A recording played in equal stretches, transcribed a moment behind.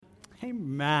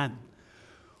Amen.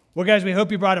 Well, guys, we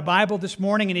hope you brought a Bible this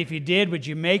morning, and if you did, would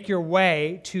you make your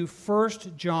way to 1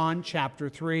 John chapter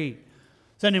 3.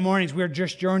 Sunday mornings, we're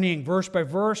just journeying verse by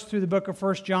verse through the book of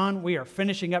 1 John. We are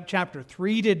finishing up chapter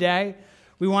 3 today.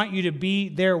 We want you to be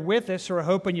there with us, so we're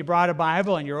hoping you brought a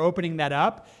Bible and you're opening that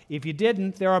up. If you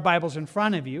didn't, there are Bibles in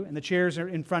front of you, and the chairs are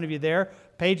in front of you there.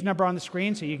 Page number on the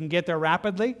screen so you can get there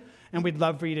rapidly, and we'd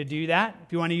love for you to do that.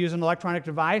 If you want to use an electronic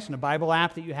device and a Bible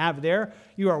app that you have there,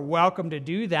 you are welcome to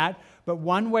do that. But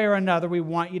one way or another, we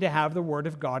want you to have the Word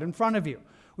of God in front of you.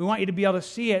 We want you to be able to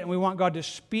see it, and we want God to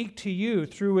speak to you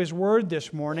through His Word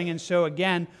this morning. And so,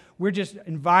 again, we're just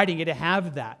inviting you to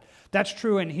have that. That's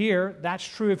true in here. That's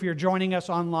true if you're joining us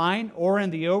online or in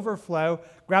the overflow.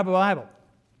 Grab a Bible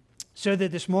so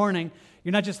that this morning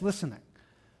you're not just listening,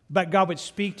 but God would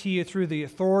speak to you through the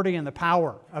authority and the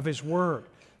power of His Word.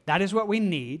 That is what we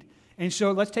need. And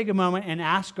so let's take a moment and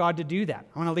ask God to do that.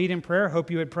 I want to lead in prayer.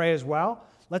 Hope you would pray as well.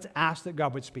 Let's ask that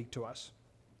God would speak to us.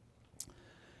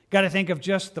 Got to think of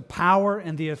just the power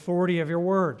and the authority of your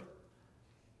Word.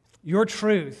 Your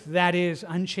truth that is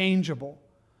unchangeable.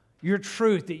 Your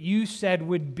truth that you said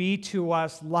would be to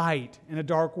us light in a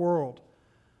dark world.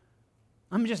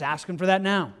 I'm just asking for that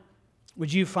now.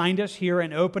 Would you find us here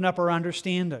and open up our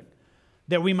understanding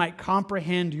that we might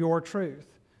comprehend your truth?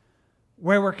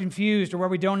 Where we're confused or where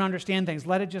we don't understand things,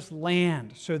 let it just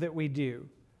land so that we do.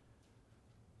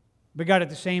 But God, at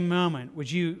the same moment,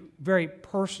 would you very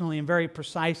personally and very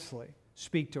precisely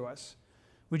speak to us?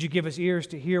 Would you give us ears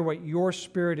to hear what your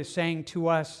Spirit is saying to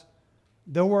us,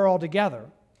 though we're all together,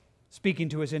 speaking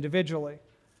to us individually,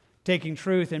 taking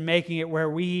truth and making it where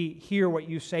we hear what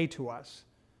you say to us?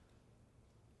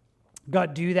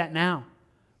 God, do that now.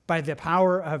 By the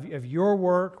power of your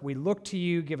work, we look to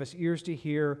you, give us ears to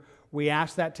hear. We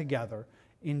ask that together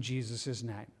in Jesus'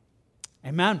 name.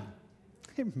 Amen.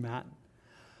 Amen.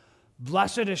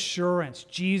 Blessed assurance,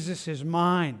 Jesus is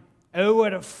mine. Oh,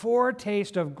 what a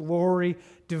foretaste of glory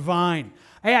divine.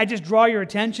 Hey, I just draw your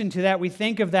attention to that. We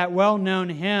think of that well-known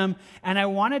hymn, and I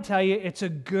want to tell you it's a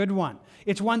good one.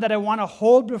 It's one that I want to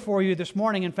hold before you this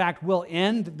morning. In fact, we'll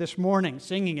end this morning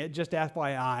singing it, just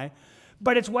FYI.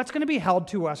 But it's what's going to be held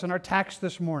to us in our text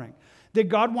this morning. That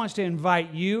God wants to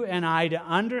invite you and I to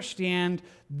understand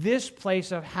this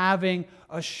place of having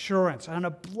assurance, and a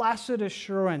blessed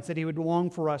assurance that He would long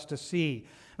for us to see.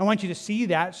 I want you to see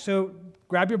that, so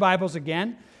grab your Bibles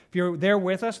again. If you're there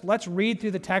with us, let's read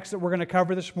through the text that we're going to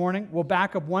cover this morning. We'll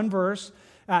back up one verse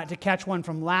to catch one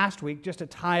from last week, just to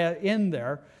tie it in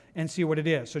there and see what it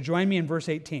is. So join me in verse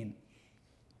 18.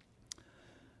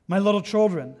 My little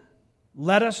children,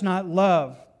 let us not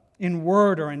love in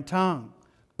word or in tongue,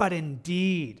 but in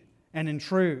deed and in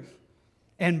truth.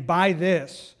 And by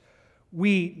this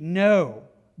we know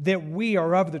that we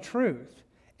are of the truth,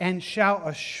 and shall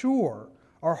assure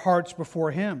our hearts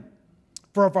before Him.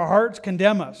 For if our hearts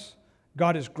condemn us,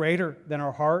 God is greater than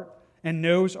our heart and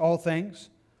knows all things.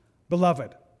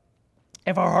 Beloved,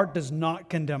 if our heart does not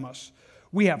condemn us,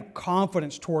 we have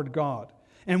confidence toward God.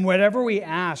 And whatever we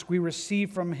ask, we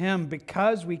receive from Him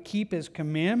because we keep His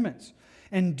commandments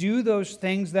and do those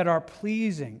things that are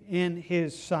pleasing in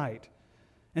His sight.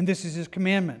 And this is His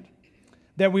commandment,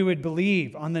 that we would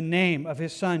believe on the name of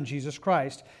His Son, Jesus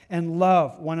Christ, and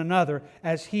love one another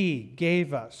as He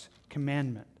gave us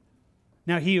commandment.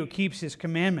 Now he who keeps His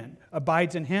commandment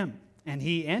abides in Him, and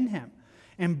He in him.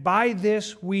 And by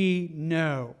this we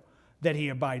know that He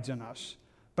abides in us,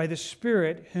 by the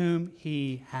Spirit whom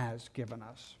He has given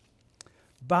us.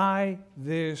 By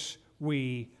this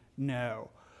we know.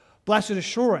 Blessed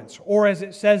assurance, or as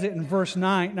it says it in verse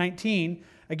 19,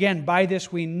 again, by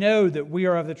this we know that we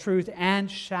are of the truth and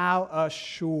shall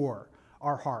assure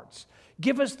our hearts.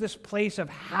 Give us this place of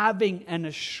having an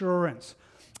assurance.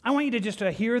 I want you to just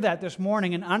hear that this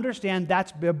morning and understand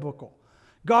that's biblical.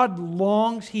 God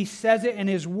longs, He says it in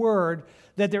His Word,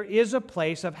 that there is a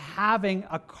place of having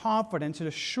a confidence and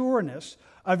assurance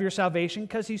of your salvation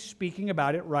because He's speaking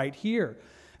about it right here.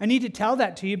 I need to tell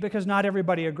that to you because not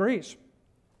everybody agrees.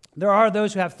 There are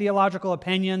those who have theological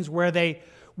opinions where they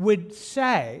would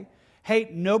say, hey,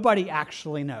 nobody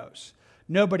actually knows.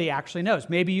 Nobody actually knows.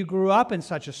 Maybe you grew up in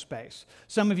such a space.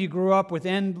 Some of you grew up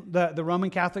within the Roman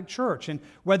Catholic Church, and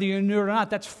whether you knew it or not,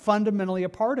 that's fundamentally a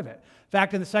part of it. In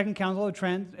fact, in the Second Council of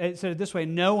Trent, it said it this way: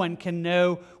 no one can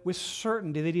know with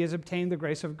certainty that he has obtained the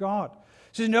grace of God.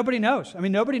 It says nobody knows. I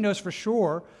mean, nobody knows for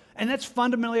sure, and that's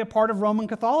fundamentally a part of Roman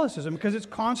Catholicism because it's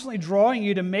constantly drawing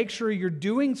you to make sure you're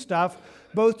doing stuff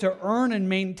both to earn and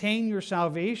maintain your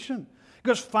salvation. It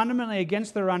goes fundamentally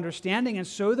against their understanding, and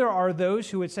so there are those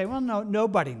who would say, well, no,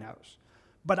 nobody knows.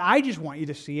 But I just want you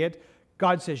to see it.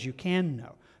 God says you can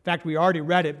know. In fact, we already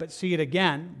read it, but see it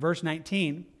again. Verse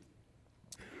 19.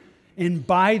 And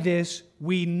by this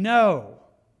we know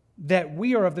that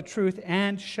we are of the truth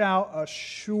and shall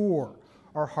assure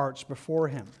our hearts before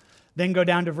him. Then go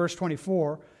down to verse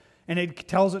 24, and it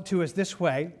tells it to us this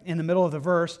way in the middle of the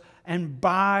verse, and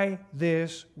by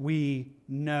this we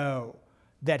know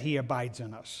that he abides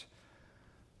in us.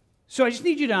 So I just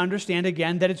need you to understand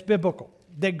again that it's biblical,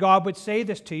 that God would say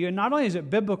this to you. And not only is it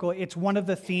biblical, it's one of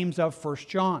the themes of 1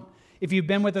 John. If you've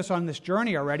been with us on this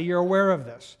journey already, you're aware of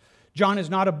this. John is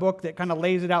not a book that kind of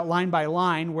lays it out line by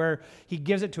line where he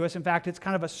gives it to us. In fact, it's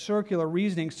kind of a circular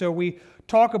reasoning. So we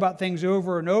talk about things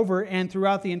over and over, and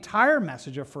throughout the entire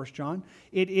message of 1 John,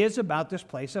 it is about this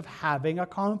place of having a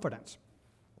confidence.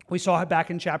 We saw it back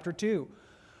in chapter 2,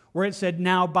 where it said,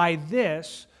 now by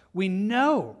this we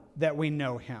know that we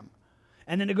know him.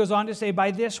 And then it goes on to say,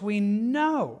 by this we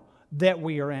know that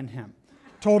we are in him.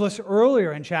 Told us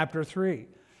earlier in chapter 3,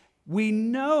 we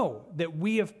know that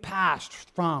we have passed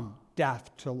from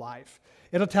death to life.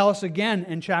 It'll tell us again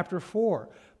in chapter 4,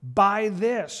 by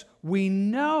this we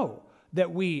know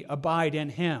that we abide in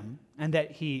him and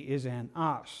that he is in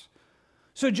us.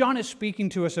 So John is speaking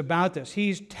to us about this.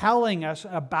 He's telling us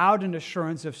about an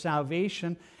assurance of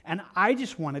salvation, and I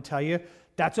just want to tell you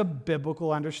that's a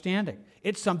biblical understanding.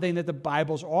 It's something that the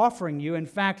Bible's offering you. In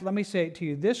fact, let me say it to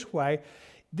you this way.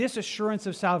 This assurance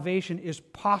of salvation is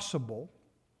possible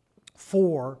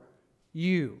for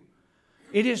you.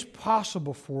 It is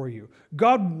possible for you.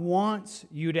 God wants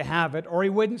you to have it, or he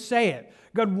wouldn't say it.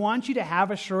 God wants you to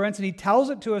have assurance, and he tells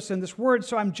it to us in this word.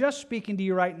 So I'm just speaking to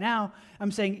you right now.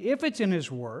 I'm saying if it's in his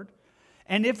word,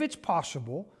 and if it's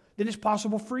possible, then it's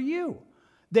possible for you.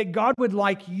 That God would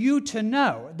like you to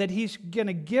know that he's going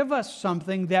to give us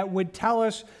something that would tell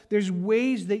us there's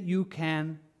ways that you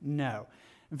can know.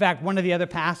 In fact, one of the other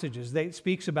passages that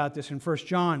speaks about this in 1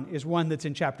 John is one that's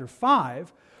in chapter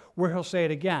 5, where he'll say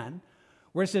it again,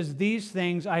 where it says, these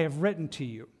things I have written to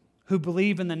you, who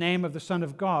believe in the name of the Son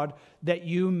of God, that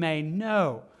you may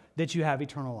know that you have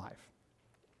eternal life.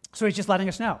 So he's just letting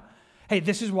us know, hey,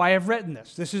 this is why I've written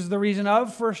this. This is the reason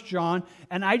of 1 John,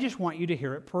 and I just want you to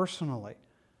hear it personally.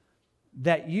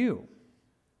 That you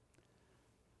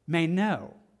may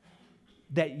know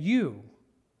that you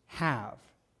have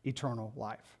eternal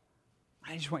life.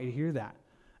 I just want you to hear that.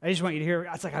 I just want you to hear,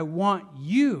 it's like I want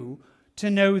you to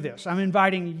know this. I'm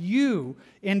inviting you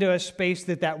into a space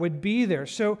that would be there.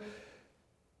 So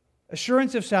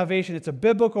assurance of salvation, it's a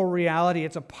biblical reality.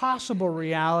 It's a possible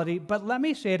reality. But let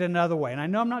me say it another way. And I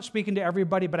know I'm not speaking to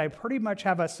everybody, but I pretty much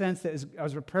have a sense that as I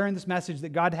was preparing this message that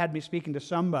God had me speaking to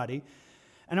somebody.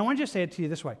 And I want to just say it to you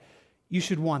this way. You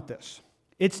should want this.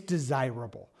 It's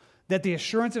desirable. That the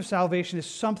assurance of salvation is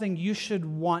something you should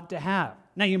want to have.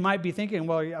 Now, you might be thinking,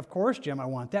 well, of course, Jim, I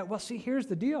want that. Well, see, here's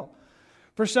the deal.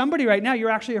 For somebody right now, you're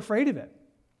actually afraid of it.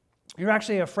 You're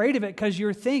actually afraid of it because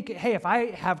you're thinking, hey, if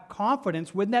I have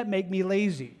confidence, wouldn't that make me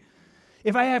lazy?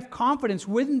 If I have confidence,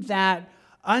 wouldn't that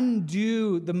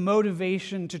undo the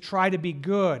motivation to try to be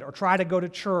good or try to go to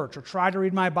church or try to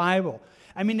read my Bible?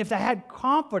 I mean, if I had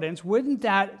confidence, wouldn't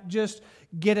that just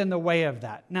get in the way of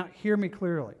that? Now, hear me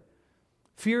clearly.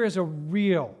 Fear is a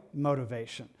real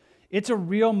motivation. It's a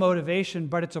real motivation,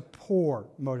 but it's a poor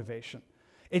motivation.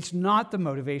 It's not the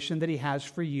motivation that he has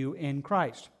for you in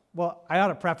Christ. Well, I ought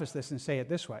to preface this and say it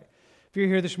this way. If you're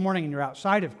here this morning and you're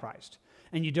outside of Christ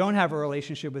and you don't have a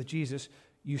relationship with Jesus,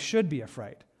 you should be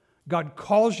afraid. God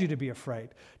calls you to be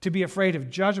afraid of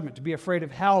judgment, to be afraid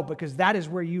of hell, because that is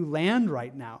where you land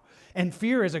right now. And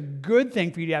fear is a good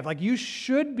thing for you to have. Like, you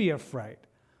should be afraid.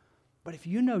 But if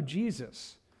you know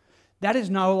Jesus, that is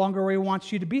no longer where he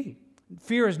wants you to be.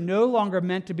 Fear is no longer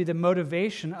meant to be the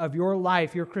motivation of your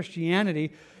life, your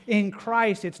Christianity. In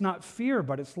Christ, it's not fear,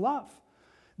 but it's love.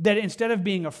 That instead of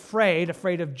being afraid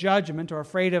of judgment or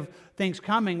afraid of things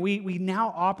coming, we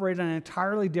now operate on an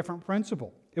entirely different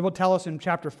principle. It will tell us in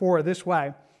chapter 4 this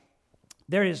way,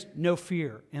 there is no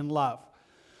fear in love,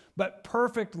 but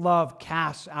perfect love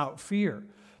casts out fear,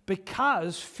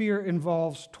 because fear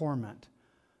involves torment.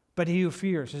 But he who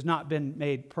fears has not been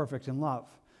made perfect in love.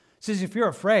 It says if you're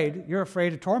afraid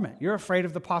of torment. You're afraid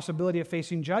of the possibility of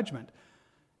facing judgment.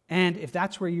 And if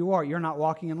that's where you are, you're not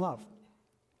walking in love.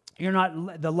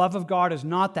 The love of God is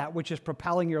not that which is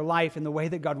propelling your life in the way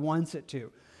that God wants it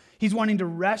to. He's wanting to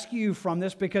rescue you from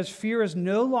this because fear is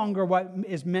no longer what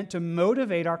is meant to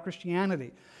motivate our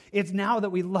Christianity. It's now that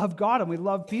we love God and we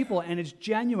love people, and it's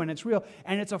genuine, it's real,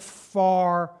 and it's a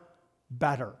far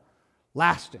better,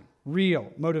 lasting,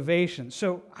 real motivation.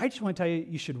 So I just want to tell you,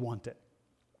 you should want it.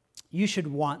 You should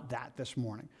want that this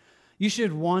morning. You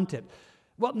should want it.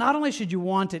 Well, not only should you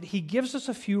want it, he gives us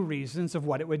a few reasons of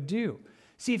what it would do.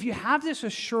 See, if you have this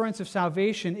assurance of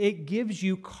salvation, it gives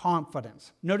you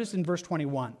confidence. Notice in verse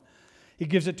 21, he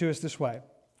gives it to us this way.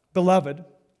 Beloved,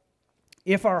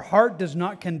 if our heart does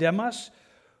not condemn us,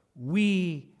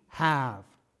 we have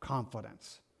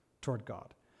confidence toward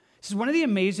God. This is one of the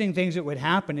amazing things that would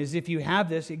happen is if you have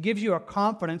this, it gives you a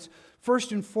confidence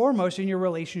first and foremost in your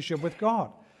relationship with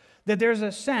God. That there's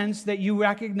a sense that you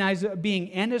recognize being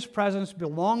in His presence,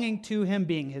 belonging to Him,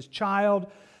 being His child,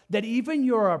 that even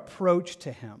your approach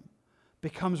to Him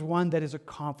becomes one that is a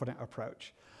confident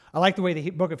approach. I like the way the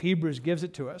book of Hebrews gives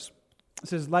it to us. It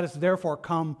says, let us therefore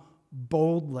come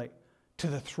boldly to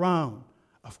the throne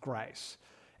of grace.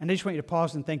 And I just want you to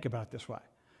pause and think about it this way.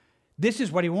 This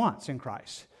is what He wants in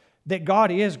Christ. That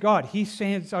God is God. He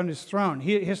stands on His throne.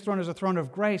 His throne is a throne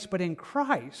of grace. But in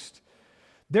Christ,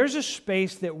 there's a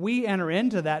space that we enter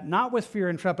into that, not with fear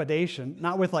and trepidation,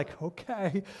 not with like,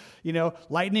 okay,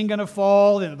 lightning going to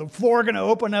fall and the floor going to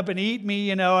open up and eat me,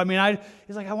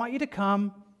 He's like, I want you to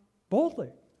come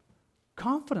boldly,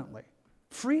 confidently,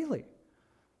 freely.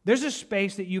 There's a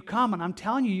space that you come, and I'm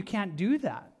telling you, you can't do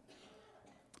that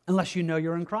unless you know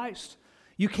you're in Christ.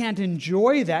 You can't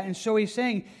enjoy that. And so he's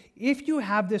saying, if you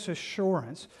have this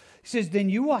assurance, he says, then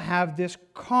you will have this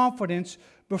confidence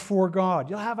before God.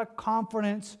 You'll have a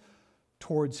confidence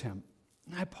towards Him.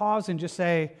 And I pause and just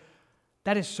say,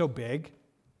 that is so big.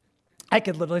 I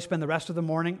could literally spend the rest of the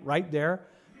morning right there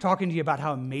talking to you about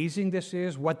how amazing this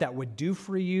is, what that would do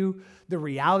for you, the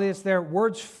reality that's there.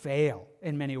 Words fail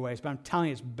in many ways, but I'm telling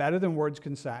you, it's better than words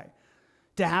can say.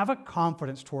 To have a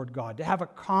confidence toward God, to have a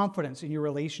confidence in your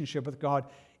relationship with God,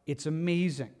 it's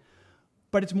amazing.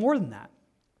 But it's more than that.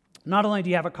 Not only do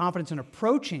you have a confidence in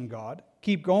approaching God,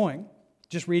 keep going,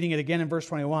 just reading it again in verse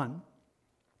 21.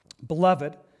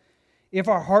 Beloved, if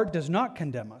our heart does not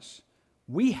condemn us,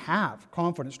 we have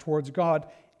confidence towards God,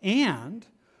 and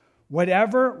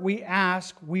whatever we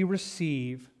ask, we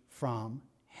receive from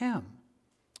Him.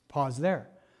 Pause there.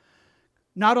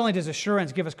 Not only does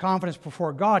assurance give us confidence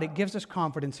before God, it gives us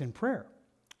confidence in prayer.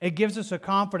 It gives us a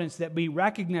confidence that we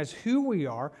recognize who we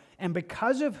are, and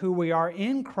because of who we are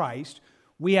in Christ,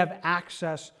 we have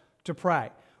access to pray.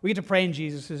 We get to pray in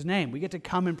Jesus' name. We get to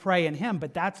come and pray in Him,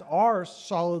 but that's ours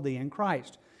solidly in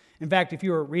Christ. In fact, if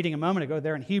you were reading a moment ago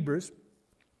there in Hebrews,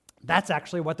 that's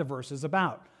actually what the verse is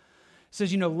about. It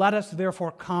says, let us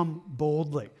therefore come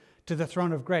boldly to the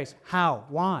throne of grace. How?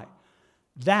 Why?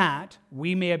 That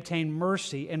we may obtain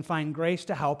mercy and find grace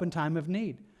to help in time of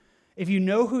need. If you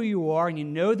know who you are and you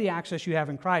know the access you have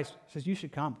in Christ, it says you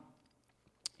should come.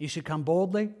 You should come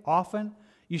boldly, often.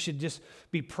 You should just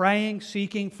be praying,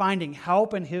 seeking, finding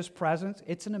help in His presence.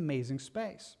 It's an amazing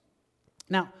space.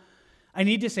 Now, I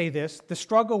need to say this. The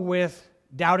struggle with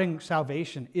doubting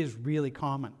salvation is really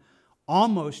common,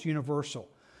 almost universal.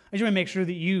 I just want to make sure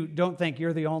that you don't think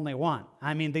you're the only one.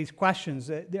 These questions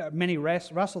that many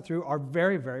wrestle through are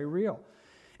very, very real.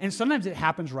 And sometimes it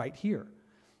happens right here.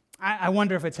 I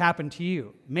wonder if it's happened to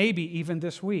you. Maybe even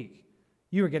this week.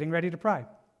 You were getting ready to pray.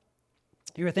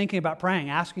 You were thinking about praying,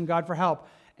 asking God for help.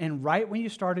 And right when you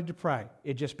started to pray,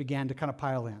 it just began to kind of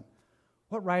pile in.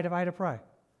 What right have I to pray?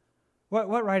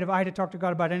 What right have I to talk to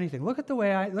God about anything? Look at who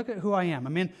I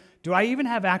am. Do I even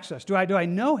have access? Do I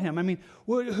know Him?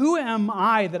 Who am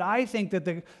I that I think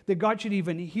that God should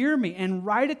even hear me? And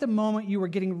right at the moment you were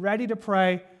getting ready to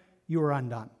pray, you were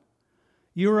undone.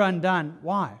 You were undone.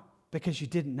 Why? Because you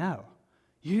didn't know.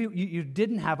 You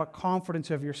didn't have a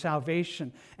confidence of your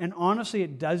salvation. And honestly,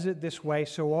 it does it this way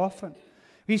so often.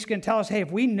 He's going to tell us, hey,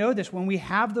 if we know this, when we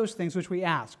have those things which we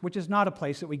ask, which is not a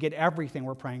place that we get everything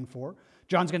we're praying for.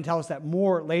 John's going to tell us that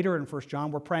more later in 1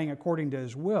 John. We're praying according to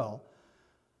His will.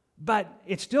 But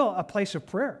it's still a place of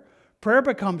prayer. Prayer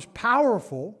becomes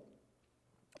powerful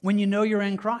when you know you're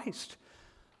in Christ.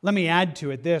 Let me add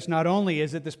to it this. Not only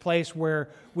is it this place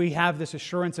where we have this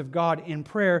assurance of God in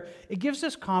prayer, it gives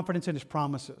us confidence in His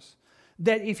promises.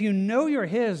 That if you know you're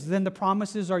His, then the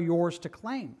promises are yours to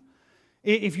claim.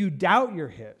 If you doubt you're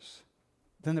His,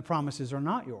 then the promises are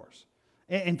not yours.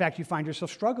 In fact, you find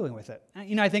yourself struggling with it.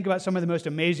 I think about some of the most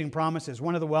amazing promises.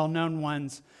 One of the well-known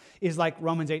ones is like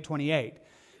Romans 8:28. It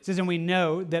says, and we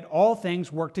know that all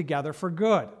things work together for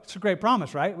good. It's a great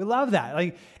promise, right? We love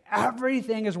that.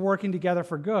 Everything is working together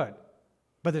for good.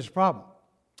 But there's a problem.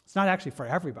 It's not actually for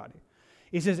everybody.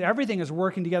 He says everything is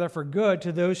working together for good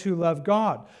to those who love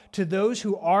God, to those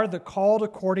who are the called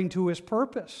according to His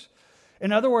purpose.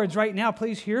 In other words, right now,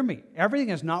 please hear me. Everything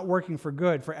is not working for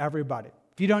good for everybody.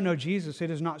 If you don't know Jesus,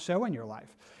 it is not so in your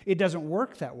life. It doesn't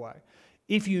work that way.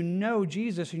 If you know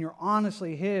Jesus and you're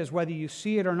honestly His, whether you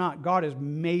see it or not, God is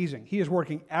amazing. He is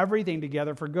working everything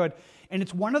together for good. And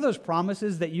it's one of those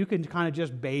promises that you can kind of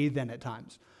just bathe in at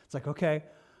times. It's like, okay,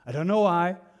 I don't know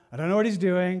why. I don't know what he's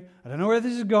doing. I don't know where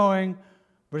this is going,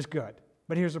 but it's good.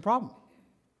 But here's the problem.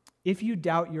 If you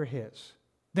doubt you're his,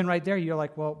 then right there you're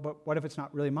like, well, but what if it's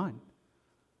not really mine?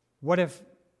 What if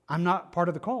I'm not part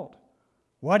of the cult?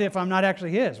 What if I'm not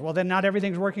actually his? Well, then not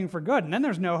everything's working for good, and then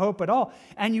there's no hope at all.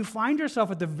 And you find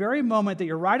yourself at the very moment that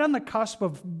you're right on the cusp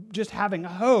of just having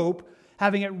hope,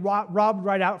 having it robbed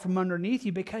right out from underneath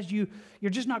you because you're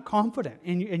just not confident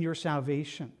in your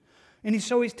salvation. And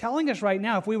so he's telling us right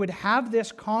now, if we would have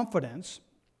this confidence,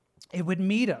 it would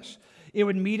meet us. It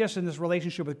would meet us in this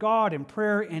relationship with God, in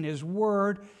prayer, in his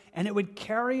word, and it would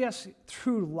carry us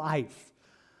through life.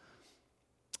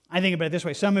 I think about it this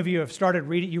way. Some of you have started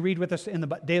reading, you read with us in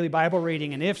the daily Bible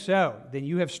reading, and if so, then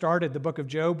you have started the book of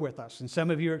Job with us. And some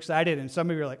of you are excited, and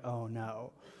some of you are like, oh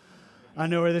no, I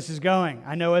know where this is going.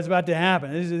 I know what's about to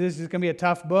happen. This is going to be a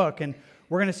tough book, and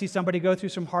we're going to see somebody go through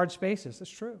some hard spaces.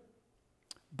 That's true.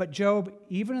 But Job,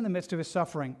 even in the midst of his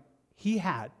suffering, he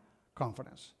had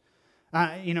confidence.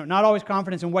 Not always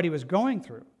confidence in what he was going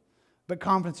through, but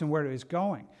confidence in where he was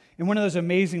going. In one of those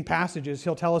amazing passages,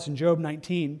 he'll tell us in Job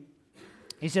 19,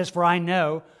 he says, "For I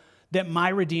know that my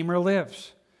Redeemer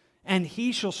lives, and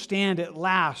he shall stand at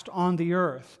last on the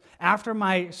earth. After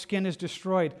my skin is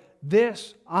destroyed,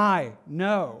 this I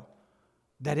know,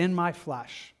 that in my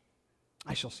flesh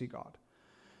I shall see God."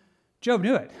 Job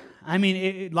knew it. I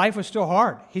mean, life was still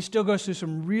hard. He still goes through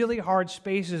some really hard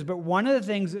spaces, but one of the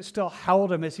things that still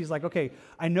held him is he's like, okay,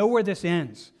 I know where this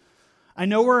ends. I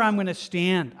know where I'm going to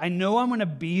stand. I know I'm going to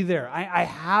be there. I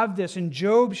have this, and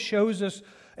Job shows us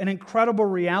an incredible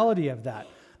reality of that.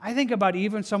 I think about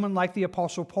even someone like the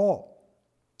Apostle Paul,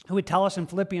 who would tell us in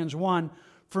Philippians 1,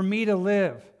 for me to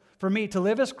live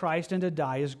is Christ and to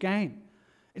die is gain.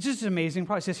 It's just an amazing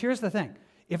process. He says, here's the thing.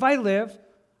 If I live,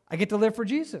 I get to live for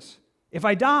Jesus. If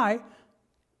I die,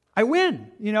 I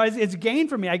win. It's gain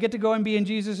for me. I get to go and be in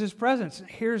Jesus' presence.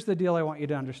 Here's the deal I want you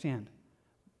to understand.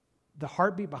 The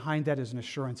heartbeat behind that is an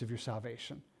assurance of your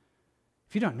salvation.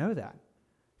 If you don't know that,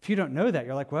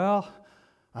 you're like, well,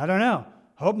 I don't know.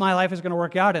 Hope my life is going to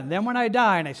work out. And then when I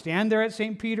die and I stand there at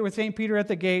St. Peter with St. Peter at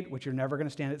the gate, which you're never going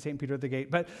to stand at St. Peter at the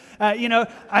gate, but,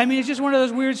 it's just one of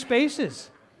those weird spaces.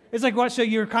 It's like, what? So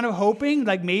you're kind of hoping,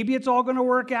 like maybe it's all going to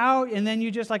work out, and then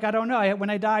you just like, I don't know. When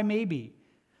I die, maybe.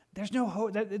 There's no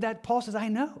hope. That Paul says, I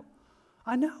know.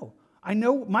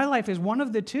 My life is one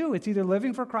of the two. It's either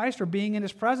living for Christ or being in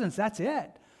his presence. That's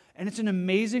it. And it's an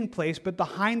amazing place, but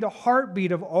behind the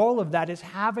heartbeat of all of that is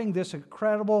having this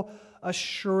incredible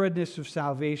assuredness of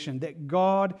salvation that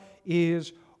God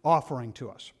is offering to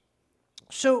us.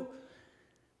 So,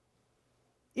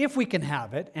 if we can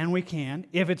have it, and we can,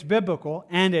 if it's biblical,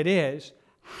 and it is,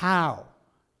 how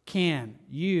can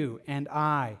you and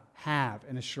I have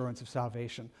an assurance of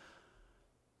salvation?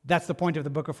 That's the point of the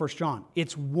book of 1 John.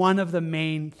 It's one of the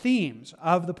main themes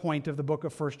of the point of the book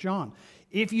of 1 John.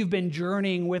 If you've been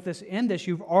journeying with us in this,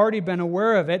 you've already been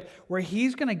aware of it, where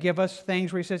he's going to give us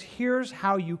things where he says, here's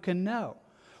how you can know.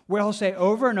 Where he'll say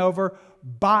over and over,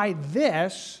 by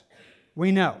this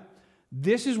we know.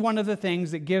 This is one of the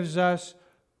things that gives us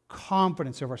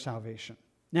confidence of our salvation.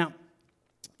 Now,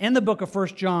 in the book of 1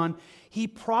 John, he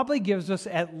probably gives us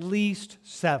at least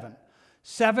seven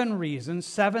reasons,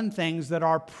 7 things that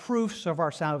are proofs of our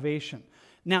salvation.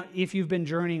 Now, if you've been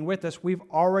journeying with us, we've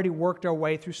already worked our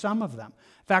way through some of them.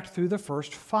 In fact, through the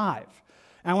first 5.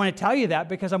 And I want to tell you that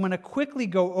because I'm going to quickly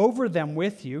go over them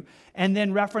with you and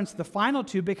then reference the final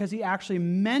 2 because he actually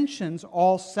mentions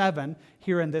all 7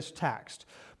 here in this text.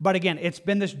 But again, it's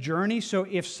been this journey, so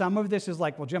if some of this is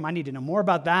like, well, Jim, I need to know more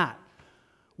about that.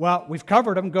 Well, we've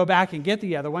covered them. Go back and get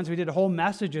the other ones. We did whole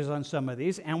messages on some of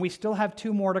these, and we still have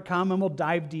 2 more to come, and we'll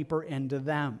dive deeper into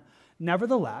them.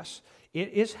 Nevertheless, it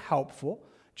is helpful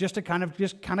just to kind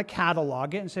of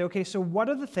catalog it and say, okay, so what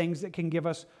are the things that can give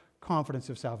us confidence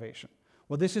of salvation?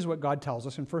 Well, this is what God tells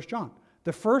us in 1 John.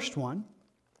 The first one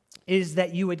is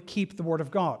that you would keep the Word of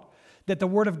God, that the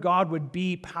Word of God would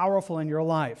be powerful in your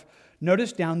life.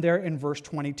 Notice down there in verse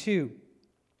 22.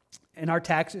 In our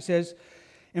text it says,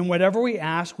 and whatever we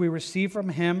ask, we receive from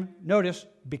him, notice,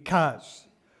 because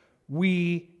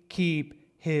we keep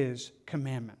his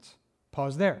commandments.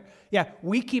 Pause there. Yeah,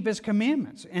 we keep his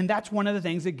commandments, and that's one of the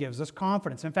things that gives us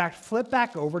confidence. In fact, flip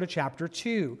back over to chapter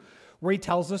 2, where he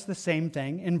tells us the same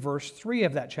thing in verse 3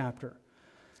 of that chapter.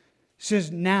 He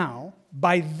says, now,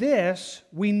 by this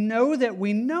we know that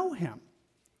we know him,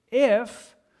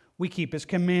 if we keep his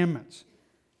commandments.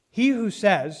 He who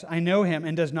says, I know him,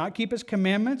 and does not keep his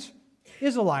commandments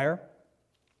is a liar,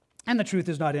 and the truth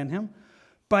is not in him.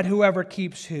 But whoever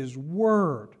keeps his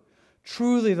word,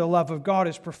 truly the love of God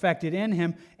is perfected in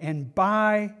him, and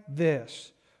by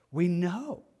this we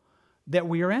know that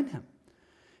we are in him.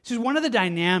 This is one of the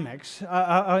dynamics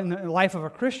in the life of a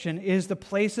Christian is the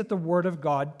place that the Word of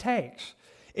God takes.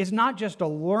 It's not just a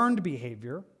learned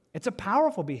behavior, it's a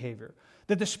powerful behavior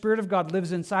that the Spirit of God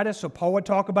lives inside us. So Paul would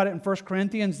talk about it in 1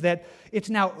 Corinthians, that it's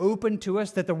now open to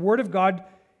us, that the Word of God,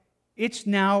 it's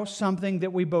now something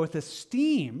that we both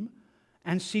esteem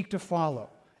and seek to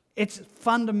follow. It's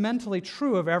fundamentally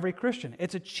true of every Christian.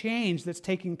 It's a change that's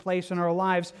taking place in our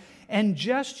lives, and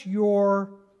just your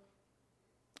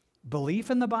belief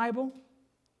in the Bible,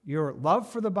 your love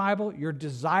for the Bible, your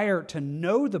desire to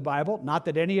know the Bible, not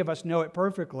that any of us know it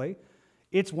perfectly,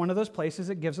 it's one of those places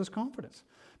that gives us confidence.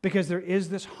 Because there is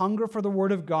this hunger for the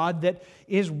Word of God that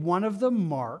is one of the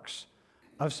marks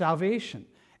of salvation.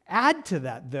 Add to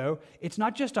that, though, it's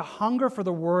not just a hunger for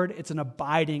the Word, it's an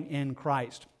abiding in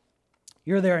Christ.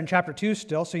 You're there in chapter 2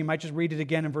 still, so you might just read it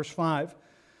again in verse 5.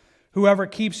 Whoever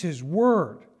keeps His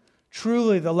Word,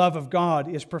 truly the love of God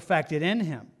is perfected in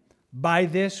him. By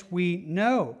this we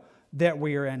know that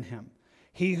we are in Him.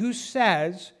 He who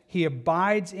says he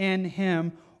abides in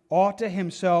Him ought to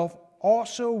himself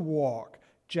also walk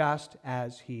just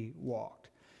as He walked.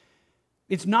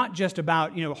 It's not just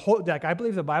about, like I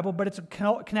believe the Bible, but it's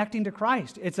connecting to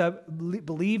Christ. It's a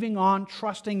believing on,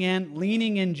 trusting in,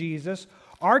 leaning in Jesus.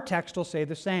 Our text will say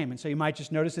the same. And so you might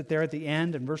just notice it there at the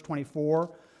end in verse 24.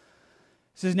 It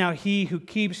says, now he who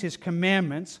keeps His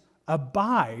commandments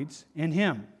abides in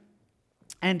Him,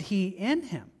 and He in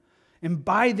him. And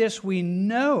by this we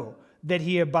know that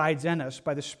He abides in us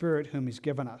by the Spirit whom He's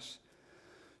given us.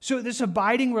 So this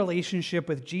abiding relationship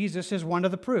with Jesus is one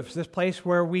of the proofs. This place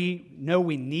where we know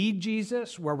we need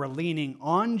Jesus, where we're leaning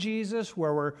on Jesus,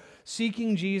 where we're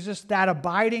seeking Jesus, that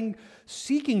abiding,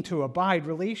 seeking to abide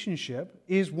relationship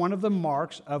is one of the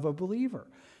marks of a believer.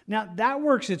 Now, that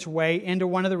works its way into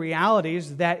one of the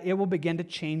realities that it will begin to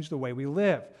change the way we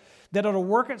live, that it'll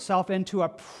work itself into a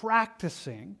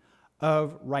practicing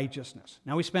of righteousness.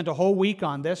 Now, we spent a whole week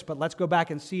on this, but let's go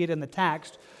back and see it in the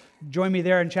text. Join me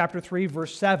there in chapter 3,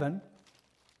 verse 7,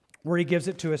 where he gives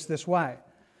it to us this way. It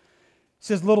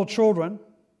says, little children,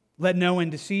 let no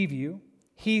one deceive you.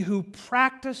 He who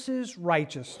practices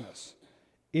righteousness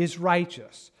is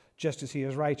righteous, just as he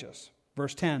is righteous.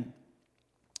 Verse 10,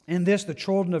 in this the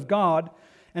children of God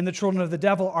and the children of the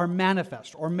devil are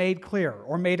manifest, or made clear,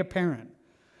 or made apparent.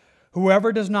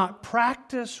 Whoever does not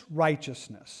practice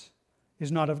righteousness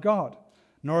is not of God,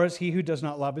 nor is he who does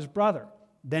not love his brother.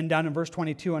 Then down in verse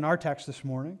 22 in our text this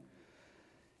morning,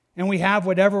 and we have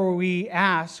whatever we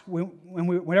ask,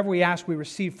 whatever we ask, we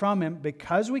receive from Him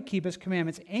because we keep His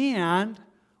commandments and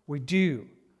we do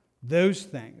those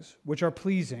things which are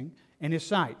pleasing in His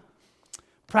sight.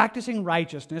 Practicing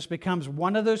righteousness becomes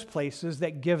one of those places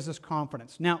that gives us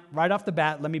confidence. Now, right off the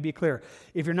bat, let me be clear.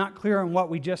 If you're not clear on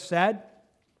what we just said,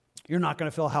 you're not going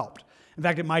to feel helped. In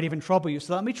fact, it might even trouble you.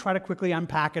 So let me try to quickly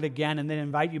unpack it again and then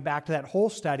invite you back to that whole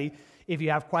study if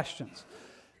you have questions.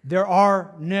 There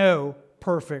are no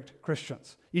perfect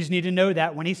Christians. You just need to know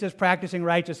that. When he says practicing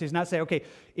righteousness, he's not saying, okay,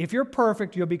 if you're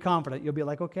perfect, you'll be confident. You'll be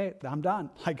like, okay, I'm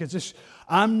done. Like, it's just,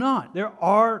 I'm not. There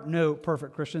are no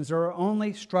perfect Christians. There are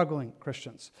only struggling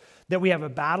Christians. That we have a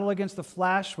battle against the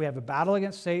flesh, we have a battle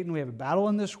against Satan, we have a battle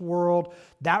in this world.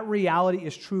 That reality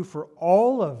is true for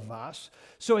all of us.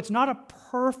 So it's not a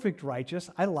perfect righteous.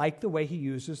 I like the way he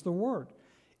uses the word.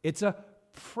 It's a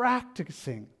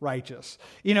practicing righteous.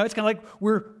 It's kind of like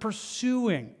we're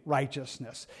pursuing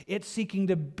righteousness. It's seeking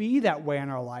to be that way in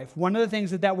our life. One of the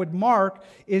things that would mark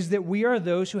is that we are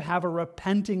those who have a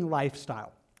repenting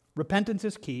lifestyle. Repentance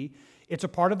is key. It's a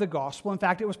part of the gospel. In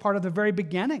fact, it was part of the very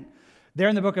beginning. There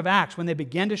in the book of Acts, when they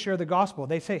began to share the gospel,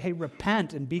 they say, hey,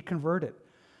 repent and be converted.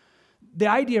 The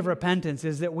idea of repentance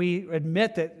is that we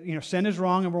admit that sin is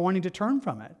wrong and we're wanting to turn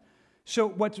from it. So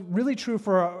what's really true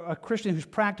for a Christian who's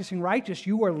practicing righteous,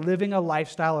 you are living a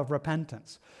lifestyle of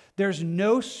repentance. There's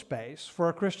no space for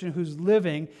a Christian who's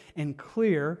living in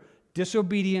clear,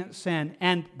 disobedient sin,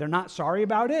 and they're not sorry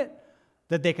about it,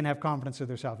 that they can have confidence of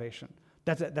their salvation.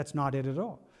 That's not it at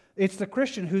all. It's the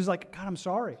Christian who's like, God, I'm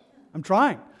sorry. I'm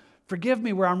trying. Forgive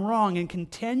me where I'm wrong, and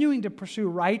continuing to pursue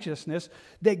righteousness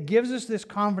that gives us this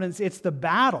confidence. It's the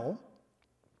battle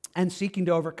and seeking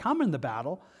to overcome in the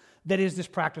battle that is this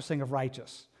practicing of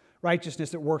righteousness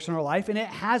that works in our life, and it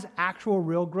has actual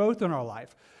real growth in our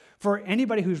life. For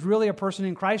anybody who's really a person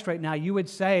in Christ right now, you would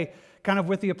say, kind of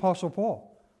with the Apostle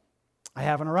Paul, I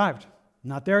haven't arrived. I'm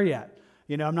not there yet.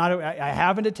 I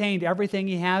haven't attained everything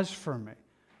he has for me.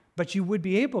 But you would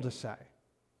be able to say,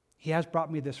 he has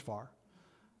brought me this far.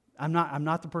 I'm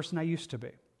not the person I used to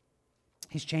be.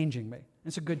 He's changing me.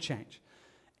 It's a good change.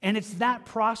 And it's that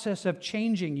process of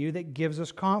changing you that gives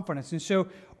us confidence. And so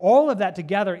all of that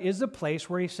together is a place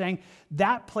where he's saying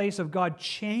that place of God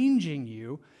changing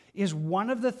you is one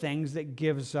of the things that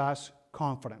gives us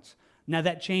confidence. Now,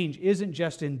 that change isn't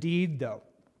just in deed, though.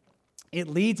 It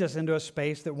leads us into a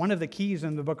space that one of the keys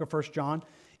in the book of 1 John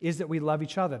is that we love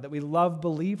each other, that we love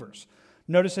believers.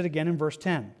 Notice it again in verse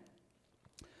 10.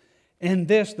 In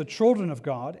this, the children of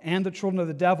God and the children of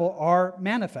the devil are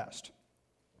manifest.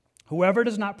 Whoever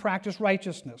does not practice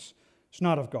righteousness is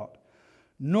not of God,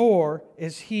 nor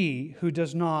is he who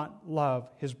does not love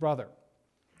his brother.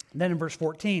 Then in verse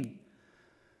 14,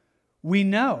 we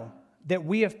know that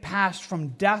we have passed from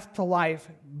death to life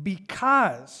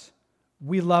because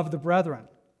we love the brethren.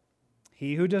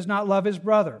 He who does not love his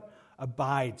brother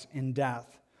abides in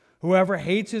death. Whoever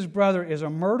hates his brother is a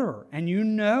murderer, and you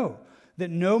know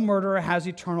that no murderer has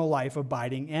eternal life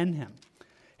abiding in him.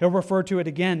 He'll refer to it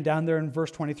again down there in verse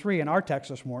 23 in our text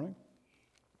this morning.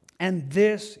 And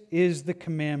this is the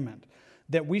commandment,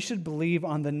 that we should believe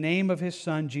on the name of his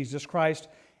Son, Jesus Christ,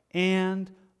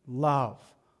 and love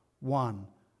one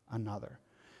another.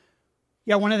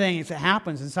 Yeah, one of the things that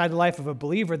happens inside the life of a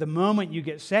believer, the moment you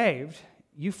get saved,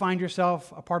 you find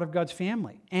yourself a part of God's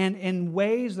family. And in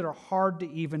ways that are hard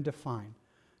to even define.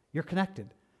 You're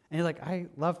connected. And you're like, I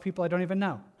love people I don't even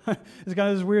know. It's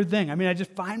kind of this weird thing. I mean, I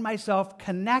just find myself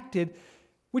connected,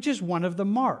 which is one of the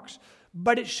marks.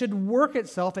 But it should work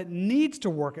itself, it needs to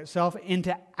work itself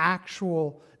into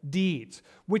actual deeds,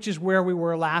 which is where we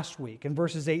were last week in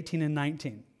verses 18 and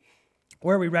 19,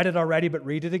 where we read it already, but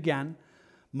read it again.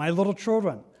 My little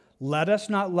children, let us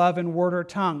not love in word or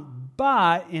tongue,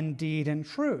 but in deed and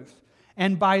truth.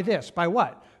 And by this, by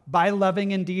what? By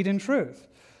loving in deed and truth.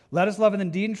 Let us love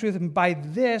in deed and truth, and by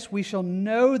this we shall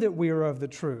know that we are of the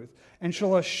truth, and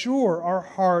shall assure our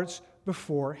hearts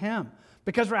before him.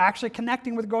 Because we're actually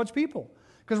connecting with God's people.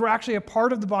 Because we're actually a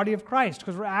part of the body of Christ.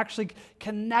 Because we're actually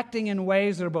connecting in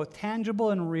ways that are both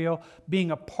tangible and real.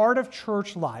 Being a part of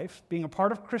church life, being a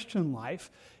part of Christian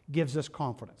life, gives us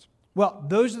confidence. Well,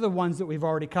 those are the ones that we've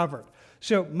already covered.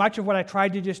 So much of what I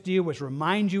tried to just do was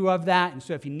remind you of that. And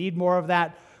so if you need more of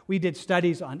that, we did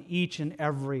studies on each and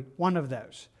every one of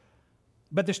those.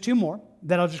 But there's two more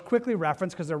that I'll just quickly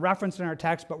reference because they're referenced in our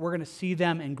text, but we're going to see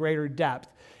them in greater depth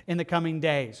in the coming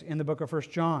days in the book of 1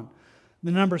 John.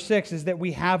 The number 6 is that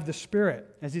we have the Spirit,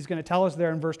 as he's going to tell us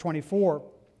there in verse 24.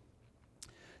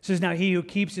 It says, now he who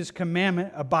keeps his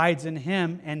commandment abides in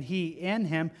him, and he in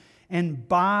him, and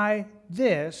by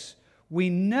this we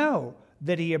know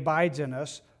that he abides in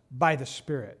us by the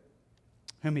Spirit,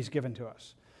 whom he's given to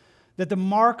us. That the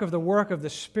mark of the work of the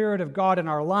Spirit of God in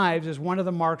our lives is one of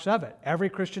the marks of it. Every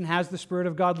Christian has the Spirit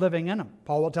of God living in him.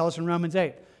 Paul will tell us in Romans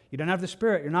 8, you don't have the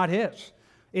Spirit, you're not his.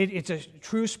 It's a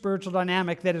true spiritual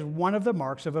dynamic that is one of the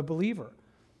marks of a believer.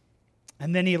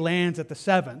 And then he lands at the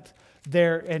 7th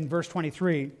there in verse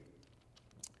 23. It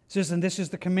says, and this is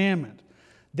the commandment,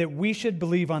 that we should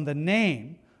believe on the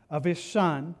name of his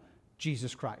Son,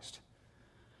 Jesus Christ.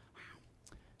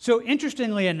 So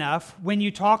interestingly enough, when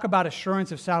you talk about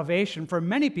assurance of salvation, for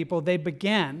many people, they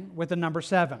begin with the number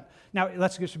 7. Now,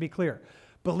 let's just be clear.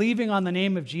 Believing on the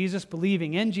name of Jesus,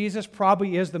 believing in Jesus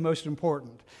probably is the most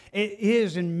important. It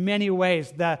is in many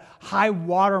ways the high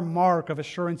water mark of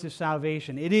assurance of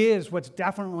salvation. It is what's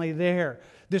definitely there,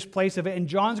 this place of it. And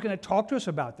John's going to talk to us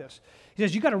about this. He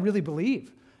says, you got to really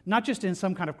believe. Not just in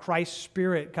some kind of Christ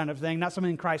spirit kind of thing, not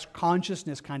something in Christ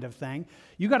consciousness kind of thing.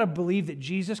 You got to believe that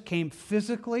Jesus came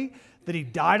physically, that he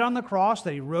died on the cross,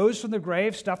 that he rose from the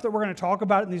grave, stuff that we're going to talk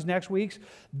about in these next weeks.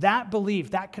 That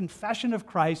belief, that confession of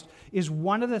Christ is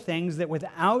one of the things that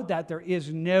without that there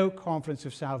is no confidence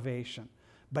of salvation.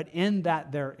 But in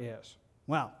that there is.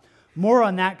 Well, more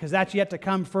on that because that's yet to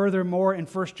come furthermore in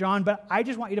 1 John. But I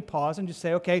just want you to pause and just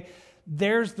say, okay,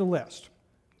 there's the list.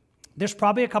 There's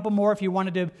probably a couple more if you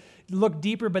wanted to look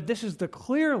deeper, but this is the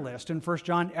clear list in 1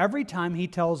 John. Every time he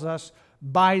tells us,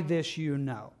 by this you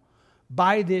know.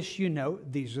 By this you know,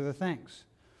 these are the things.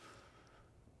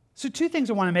 So two things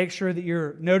I want to make sure that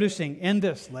you're noticing in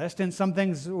this list, and some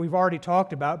things that we've already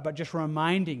talked about, but just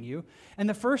reminding you. And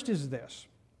the first is this,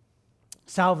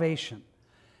 salvation.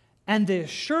 And the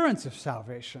assurance of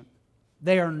salvation,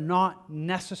 they are not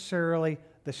necessarily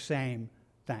the same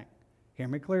thing. Hear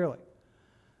me clearly.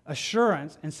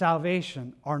 Assurance and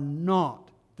salvation are not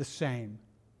the same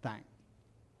thing.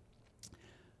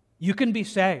 You can be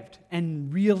saved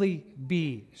and really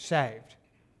be saved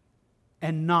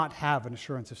and not have an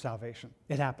assurance of salvation.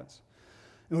 It happens.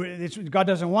 God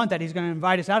doesn't want that. He's going to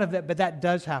invite us out of that, but that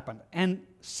does happen. And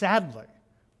sadly,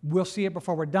 we'll see it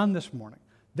before we're done this morning.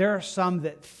 There are some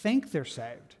that think they're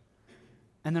saved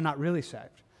and they're not really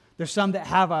saved. There's some that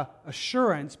have a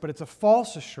assurance, but it's a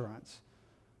false assurance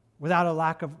without a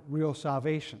lack of real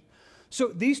salvation. So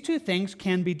these two things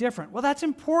can be different. Well, that's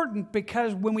important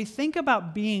because when we think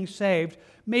about being saved,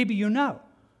 maybe you know,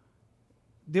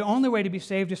 the only way to be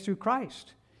saved is through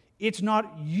Christ. It's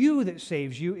not you that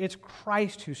saves you, it's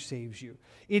Christ who saves you.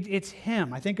 It's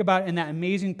Him. I think about in that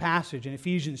amazing passage in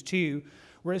Ephesians 2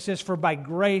 where it says, "For by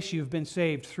grace you've been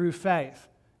saved through faith,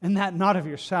 and that not of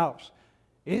yourselves.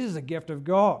 It is a gift of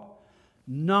God,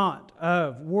 not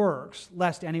of works,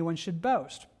 lest anyone should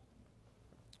boast."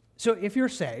 So if you're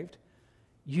saved,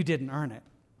 you didn't earn it.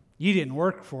 You didn't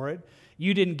work for it.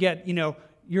 You didn't get,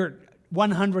 your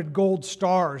 100 gold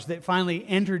stars that finally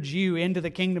entered you into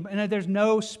the kingdom. And there's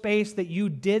no space that you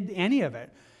did any of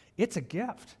it. It's a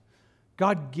gift.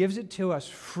 God gives it to us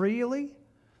freely.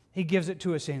 He gives it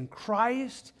to us in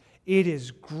Christ. It is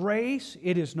grace.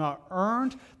 It is not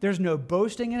earned. There's no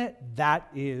boasting in it. That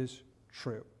is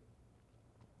true.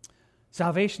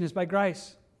 Salvation is by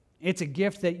grace. It's a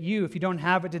gift that you, if you don't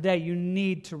have it today, you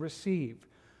need to receive.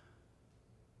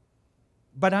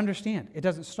 But understand, it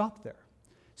doesn't stop there.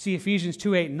 See, Ephesians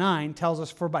 2:8-9 tells us,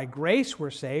 "For by grace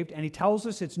we're saved," and he tells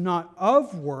us it's not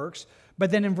of works. But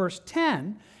then in verse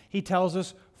 10, he tells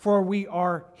us, "For we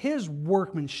are His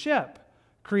workmanship,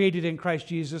 created in Christ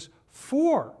Jesus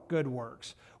for good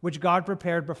works, which God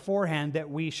prepared beforehand that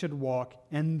we should walk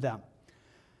in them."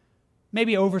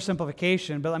 Maybe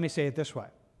oversimplification, but let me say it this way.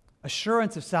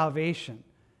 Assurance of salvation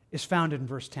is found in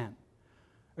verse 10.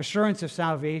 Assurance of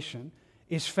salvation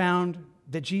is found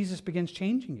that Jesus begins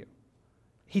changing you.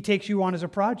 He takes you on as a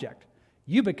project.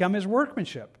 You become His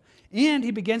workmanship. And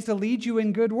He begins to lead you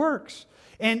in good works.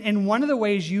 And one of the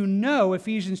ways you know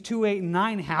Ephesians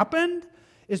 2:8-9 happened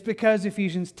is because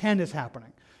Ephesians 10 is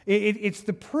happening. It's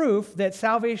the proof that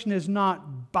salvation is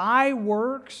not by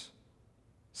works.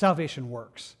 Salvation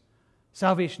works.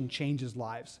 Salvation changes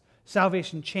lives.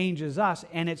 Salvation changes us,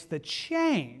 and it's the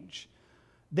change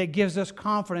that gives us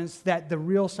confidence that the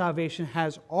real salvation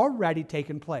has already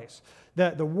taken place.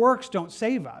 The works don't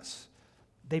save us.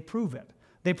 They prove it.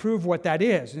 They prove what that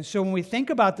is. And so when we think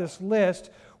about this list,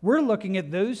 we're looking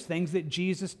at those things that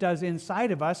Jesus does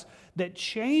inside of us that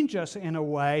change us in a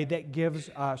way that gives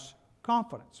us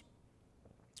confidence.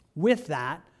 With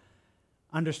that,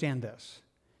 understand this.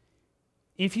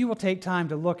 If you will take time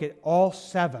to look at all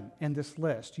 7 in this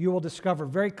list, you will discover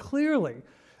very clearly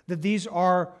that these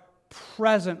are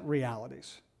present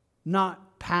realities,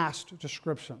 not past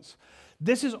descriptions.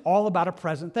 This is all about a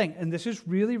present thing. And this is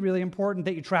really, really important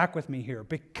that you track with me here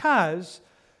because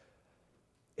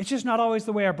it's just not always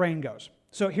the way our brain goes.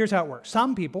 So here's how it works.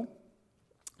 Some people,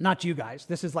 not you guys,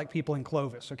 this is like people in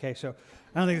Clovis, okay? So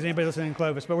I don't think there's anybody listening in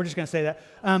Clovis, but we're just going to say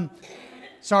that.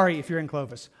 Sorry if you're in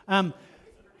Clovis.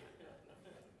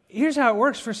 Here's how it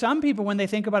works. For some people, when they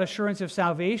think about assurance of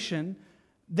salvation,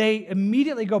 they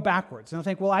immediately go backwards. And they'll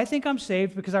think, well, I think I'm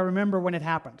saved because I remember when it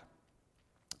happened.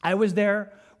 I was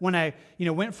there when I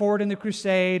went forward in the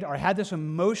crusade, or I had this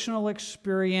emotional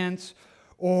experience,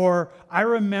 or I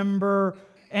remember,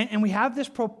 and we have this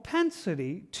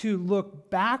propensity to look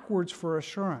backwards for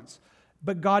assurance.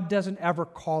 But God doesn't ever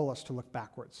call us to look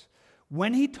backwards.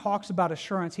 When He talks about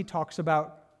assurance, He talks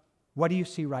about, what do you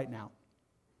see right now?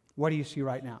 What do you see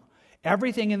right now?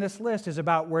 Everything in this list is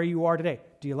about where you are today.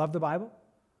 Do you love the Bible?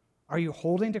 Are you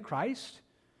holding to Christ?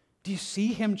 Do you see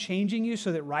Him changing you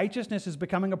so that righteousness is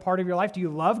becoming a part of your life? Do you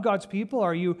love God's people?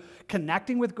 Are you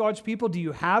connecting with God's people? Do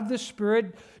you have the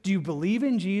Spirit? Do you believe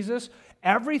in Jesus?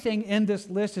 Everything in this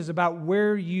list is about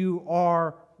where you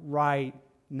are right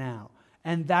now.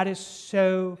 And that is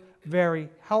so very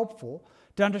helpful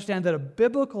to understand that a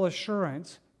biblical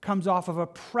assurance comes off of a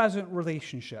present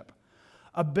relationship.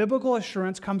 A biblical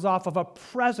assurance comes off of a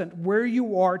present where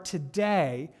you are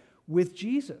today with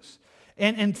Jesus.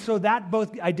 And so that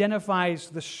both identifies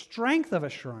the strength of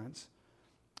assurance,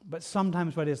 but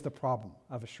sometimes what is the problem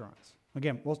of assurance.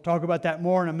 Again, we'll talk about that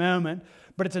more in a moment,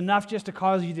 but it's enough just to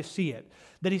cause you to see it.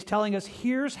 That He's telling us,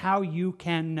 here's how you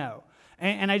can know.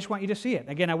 And I just want you to see it.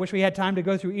 Again, I wish we had time to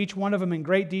go through each one of them in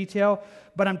great detail,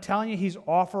 but I'm telling you, He's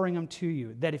offering them to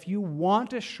you. That if you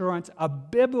want assurance, a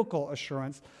biblical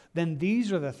assurance, then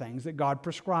these are the things that God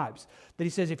prescribes. That He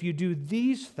says, if you do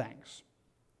these things,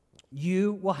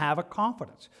 you will have a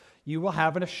confidence. You will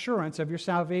have an assurance of your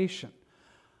salvation.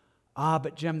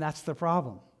 But Jim, that's the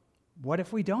problem. What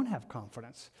if we don't have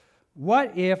confidence?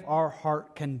 What if our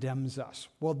heart condemns us?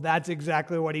 Well, that's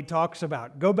exactly what he talks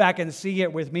about. Go back and see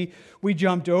it with me. We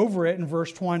jumped over it in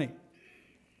verse 20. It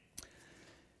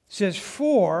says,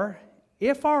 "For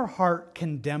if our heart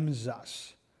condemns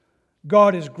us,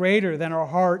 God is greater than our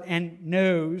heart and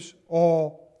knows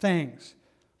all things."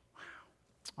 Wow.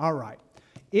 All right.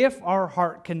 If our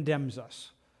heart condemns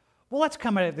us, well, let's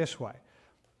come at it this way.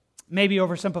 Maybe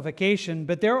oversimplification,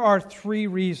 but there are three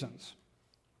reasons.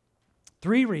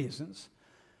 Three reasons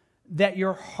that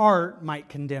your heart might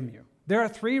condemn you. There are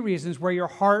three reasons where your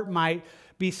heart might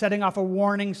be setting off a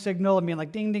warning signal and being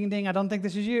like, ding, ding, ding, I don't think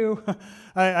this is you.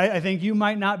 I think you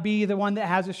might not be the one that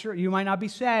has a shirt. You might not be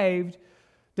saved.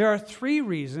 There are three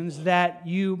reasons that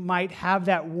you might have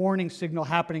that warning signal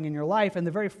happening in your life. And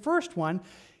the very first one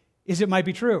is it might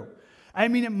be true. I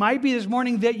mean, it might be this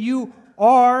morning that you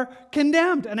are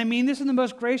condemned. And I mean this in the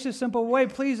most gracious, simple way.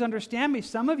 Please understand me.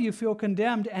 Some of you feel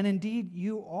condemned, and indeed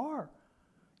you are.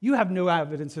 You have no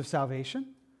evidence of salvation.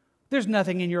 There's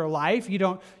nothing in your life. You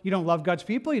don't love God's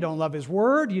people. You don't love His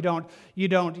Word. You don't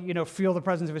feel the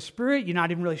presence of His Spirit. You're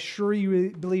not even really sure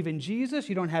you believe in Jesus.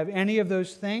 You don't have any of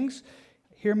those things.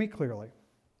 Hear me clearly.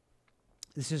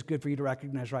 This is good for you to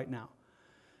recognize right now.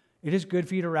 It is good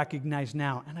for you to recognize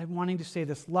now. And I'm wanting to say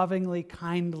this lovingly,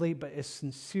 kindly, but as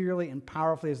sincerely and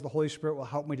powerfully as the Holy Spirit will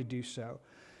help me to do so.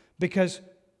 Because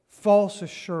false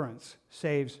assurance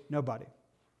saves nobody.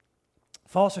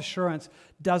 False assurance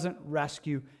doesn't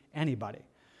rescue anybody.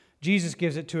 Jesus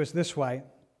gives it to us this way.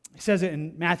 He says it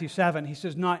in Matthew 7. He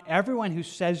says, "Not everyone who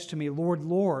says to me, 'Lord,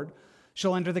 Lord,'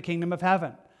 shall enter the kingdom of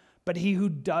heaven, but he who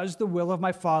does the will of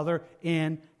my Father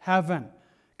in heaven."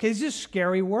 Okay, these are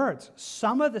scary words.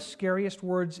 Some of the scariest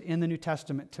words in the New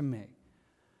Testament to me.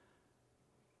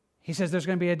 He says there's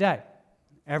going to be a day.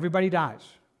 Everybody dies.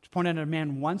 It's pointed out a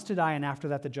man wants to die, and after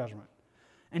that, the judgment.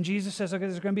 And Jesus says, okay,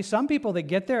 there's going to be some people that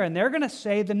get there, and they're going to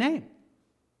say the name.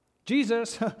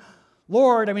 Jesus,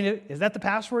 Lord. I mean, is that the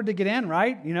password to get in,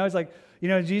 right? It's like,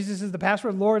 Jesus is the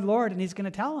password, Lord, Lord, and He's going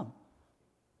to tell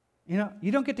them.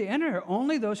 You don't get to enter.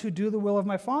 Only those who do the will of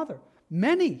my Father.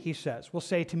 Many, He says, will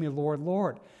say to me, Lord,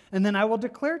 Lord. And then I will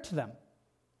declare to them,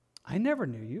 I never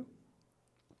knew you.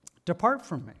 Depart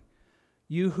from me,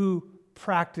 you who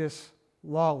practice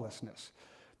lawlessness.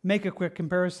 Make a quick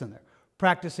comparison there.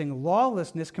 Practicing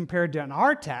lawlessness compared to in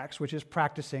our text, which is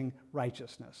practicing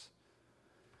righteousness.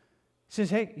 He says,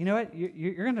 hey, you know what?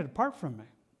 You're going to depart from me.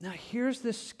 Now, here's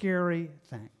the scary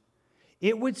thing.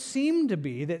 It would seem to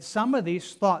be that some of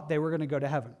these thought they were going to go to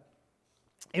heaven.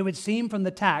 It would seem from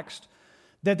the text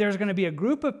that there's going to be a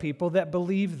group of people that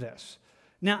believe this.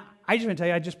 Now, I just want to tell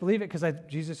you, I just believe it because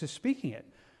Jesus is speaking it.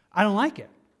 I don't like it.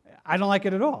 I don't like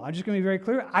it at all. I'm just going to be very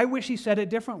clear. I wish He said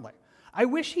it differently. I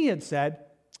wish He had said,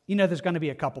 there's going to be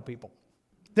a couple people.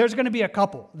 There's going to be a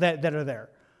couple that are there.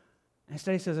 And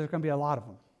instead He says there's going to be a lot of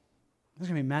them. There's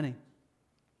going to be many.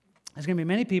 There's going to be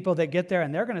many people that get there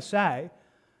and they're going to say,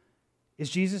 is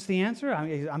Jesus the answer?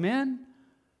 I'm in.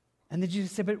 And then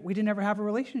Jesus said, but we didn't ever have a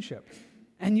relationship.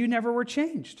 And you never were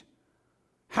changed.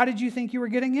 How did you think you were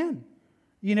getting in?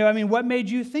 What made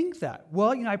you think that?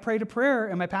 Well, I prayed a prayer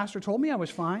and my pastor told me I was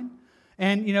fine.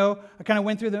 And, I kind of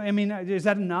went through is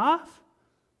that enough?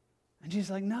 And Jesus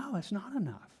is like, no, it's not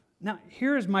enough. Now,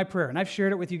 here is my prayer. And I've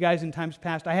shared it with you guys in times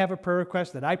past. I have a prayer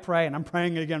request that I pray, and I'm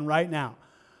praying it again right now.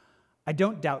 I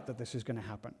don't doubt that this is going to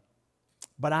happen.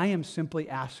 But I am simply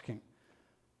asking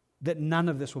that none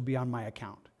of this will be on my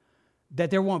account. That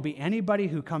there won't be anybody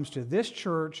who comes to this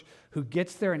church who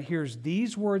gets there and hears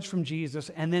these words from Jesus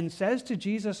and then says to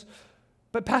Jesus,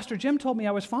 but Pastor Jim told me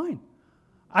I was fine.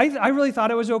 I really thought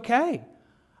it was okay.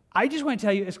 I just want to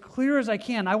tell you as clear as I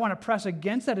can, I want to press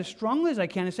against that as strongly as I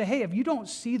can and say, hey, if you don't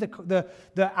see the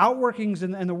outworkings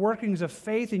and the workings of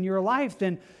faith in your life,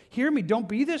 then hear me, don't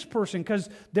be this person, because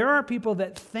there are people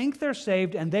that think they're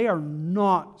saved and they are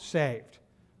not saved.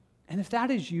 And if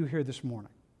that is you here this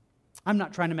morning, I'm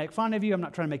not trying to make fun of you. I'm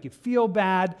not trying to make you feel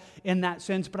bad in that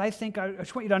sense, but I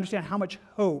just want you to understand how much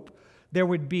hope there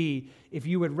would be if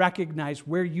you would recognize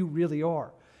where you really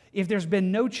are. If there's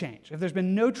been no change, if there's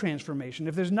been no transformation,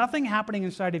 if there's nothing happening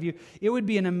inside of you, it would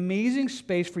be an amazing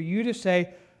space for you to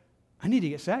say, I need to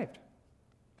get saved.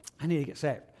 I need to get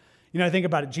saved. I think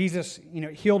about it. Jesus,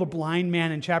 healed a blind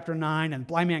man in chapter 9, and the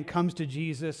blind man comes to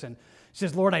Jesus and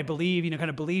says, Lord, I believe, kind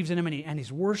of believes in him, and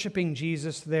he's worshiping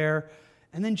Jesus there.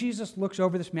 And then Jesus looks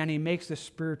over this man and He makes this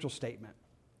spiritual statement.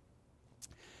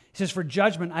 He says, for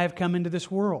judgment I have come into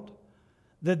this world,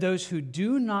 that those who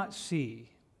do not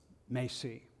see may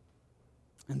see,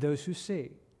 and those who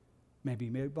see may be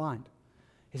made blind.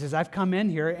 He says, I've come in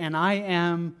here and I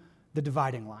am the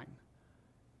dividing line.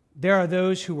 There are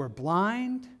those who are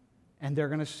blind and they're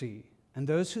going to see, and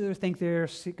those who think they're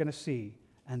going to see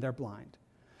and they're blind.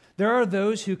 There are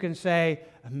those who can say,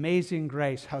 amazing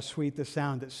grace, how sweet the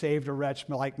sound that saved a wretch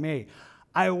like me.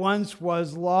 I once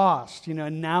was lost,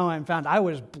 and now I'm found. I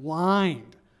was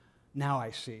blind, now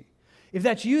I see. If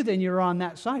that's you, then you're on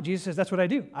that side. Jesus says, that's what I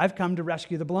do. I've come to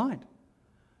rescue the blind.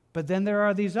 But then there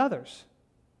are these others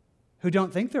who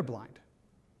don't think they're blind.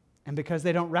 And because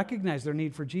they don't recognize their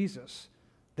need for Jesus,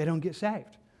 they don't get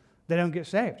saved. They don't get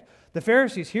saved. The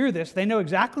Pharisees hear this. They know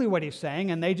exactly what he's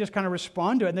saying, and they just kind of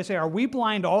respond to it. And they say, are we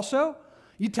blind also?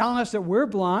 You telling us that we're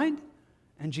blind?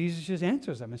 And Jesus just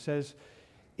answers them and says,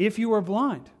 if you were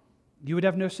blind, you would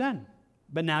have no sin.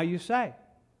 But now you say,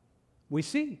 we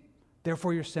see.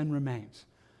 Therefore your sin remains.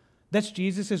 That's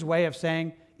Jesus' way of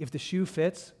saying, if the shoe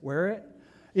fits, wear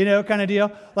it. Kind of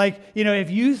deal. Like, if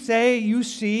you say you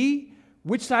see,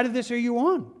 which side of this are you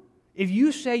on? If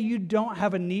you say you don't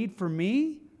have a need for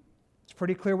me, it's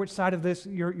pretty clear which side of this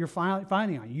you're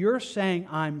finding on. You're saying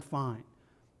I'm fine.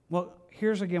 Well,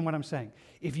 here's again what I'm saying.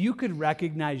 If you could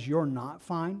recognize you're not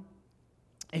fine,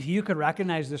 if you could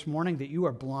recognize this morning that you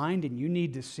are blind and you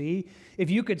need to see, if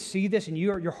you could see this and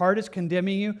your heart is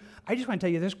condemning you, I just want to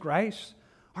tell you this grace.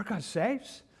 Our God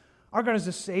saves. Our God is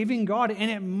a saving God, and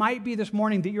it might be this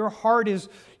morning that your heart is,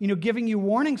 giving you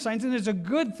warning signs, and it's a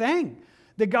good thing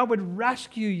that God would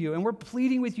rescue you. And we're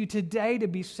pleading with you today to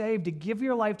be saved, to give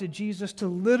your life to Jesus, to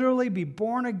literally be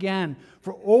born again,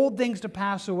 for old things to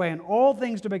pass away and all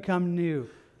things to become new.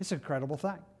 It's an incredible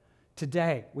thing.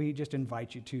 Today, we just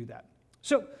invite you to that.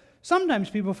 So sometimes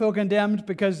people feel condemned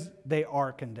because they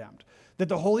are condemned. That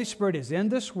the Holy Spirit is in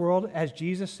this world, as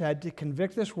Jesus said, to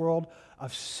convict this world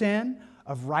of sin,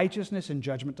 of righteousness, and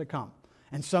judgment to come.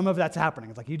 And some of that's happening.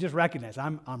 It's like you just recognize,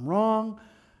 I'm wrong,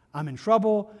 I'm in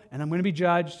trouble, and I'm going to be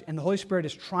judged, and the Holy Spirit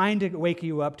is trying to wake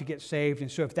you up to get saved.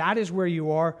 And so if that is where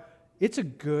you are, it's a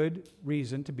good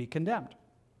reason to be condemned.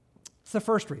 It's the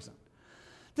first reason.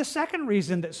 The second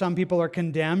reason that some people are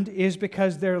condemned is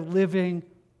because they're living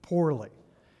poorly.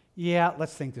 Yeah,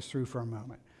 let's think this through for a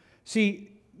moment.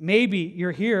 See, maybe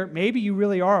you're here, maybe you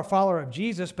really are a follower of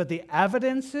Jesus, but the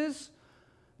evidences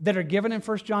that are given in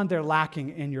 1 John, they're lacking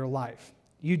in your life.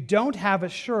 You don't have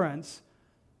assurance,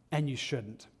 and you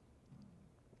shouldn't.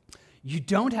 You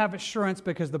don't have assurance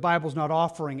because the Bible's not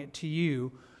offering it to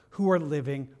you who are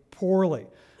living poorly.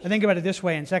 I think about it this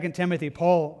way. In 2 Timothy,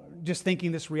 Paul, just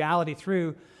thinking this reality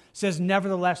through, says,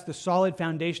 nevertheless, the solid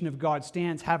foundation of God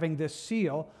stands, having this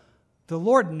seal. The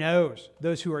Lord knows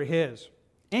those who are his.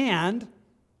 And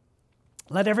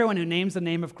let everyone who names the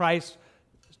name of Christ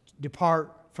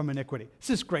depart from iniquity.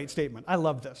 This is a great statement. I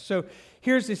love this. So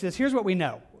here's what we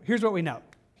know. Here's what we know.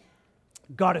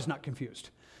 God is not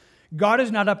confused. God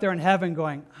is not up there in heaven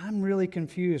going, I'm really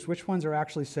confused. Which ones are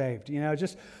actually saved?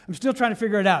 I'm still trying to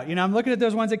figure it out. I'm looking at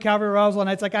those ones at Calvary Roswell, and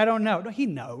it's like, I don't know. No, he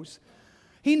knows.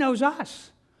 He knows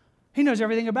us. He knows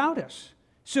everything about us.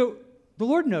 So the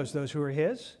Lord knows those who are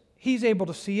his. He's able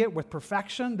to see it with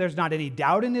perfection. There's not any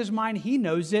doubt in his mind. He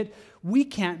knows it. We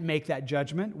can't make that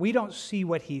judgment. We don't see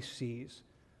what he sees.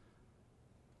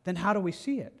 Then how do we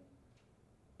see it?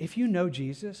 If you know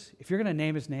Jesus, if you're going to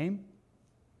name his name,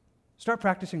 start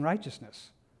practicing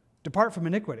righteousness. Depart from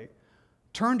iniquity.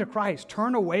 Turn to Christ.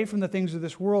 Turn away from the things of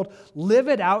this world. Live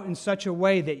it out in such a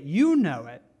way that you know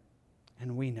it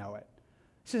and we know it.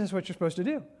 This is what you're supposed to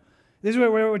do. This is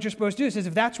what you're supposed to do. It says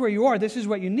if that's where you are, this is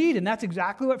what you need. And that's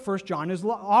exactly what 1 John is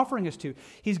offering us to.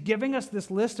 He's giving us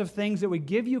this list of things that would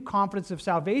give you confidence of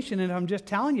salvation. And I'm just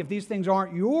telling you, if these things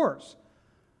aren't yours,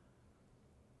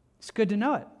 it's good to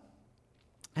know it.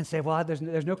 And say, well,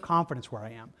 there's no confidence where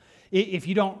I am. If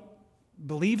you don't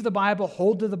believe the Bible,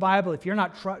 hold to the Bible, if you're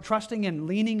not trusting and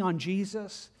leaning on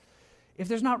Jesus, if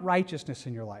there's not righteousness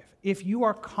in your life, if you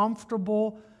are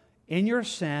comfortable in your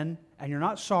sin and you're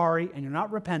not sorry and you're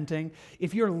not repenting,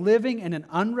 if you're living in an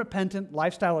unrepentant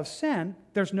lifestyle of sin,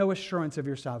 there's no assurance of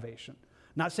your salvation.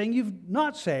 Not saying you've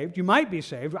not saved. You might be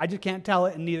saved. I just can't tell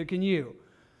it, and neither can you.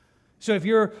 So if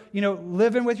you're,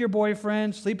 living with your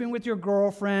boyfriend, sleeping with your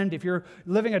girlfriend, if you're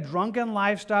living a drunken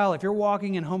lifestyle, if you're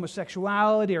walking in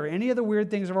homosexuality or any of the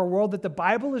weird things of our world, that the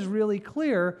Bible is really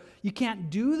clear, you can't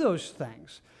do those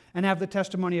things and have the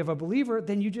testimony of a believer,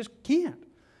 then you just can't.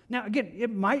 Now, again,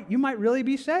 you might really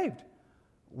be saved.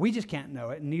 We just can't know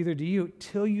it, and neither do you,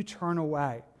 till you turn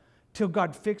away, till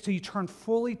you turn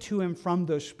fully to him from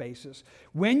those spaces.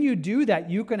 When you do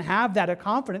that, you can have that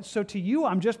confidence. So to you,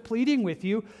 I'm just pleading with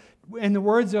you, in the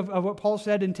words of what Paul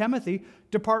said in Timothy,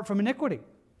 depart from iniquity.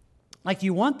 Like, do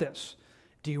you want this?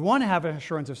 Do you want to have an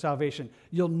assurance of salvation?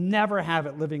 You'll never have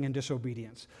it living in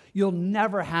disobedience. You'll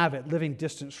never have it living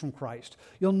distance from Christ.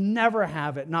 You'll never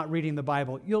have it not reading the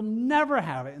Bible. You'll never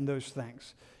have it in those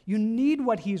things. You need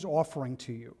what he's offering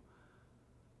to you.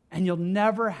 And you'll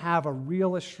never have a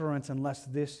real assurance unless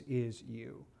this is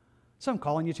you. So I'm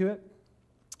calling you to it.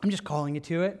 I'm just calling you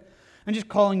to it. I'm just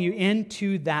calling you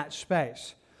into that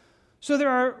space. So there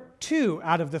are two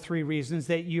out of the three reasons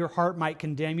that your heart might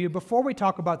condemn you. Before we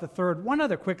talk about the third, one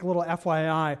other quick little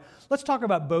FYI. Let's talk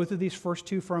about both of these first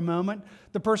two for a moment.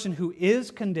 The person who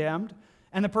is condemned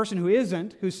and the person who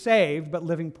isn't, who's saved but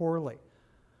living poorly.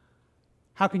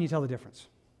 How can you tell the difference?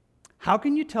 How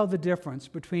can you tell the difference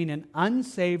between an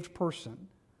unsaved person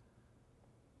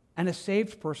and a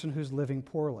saved person who's living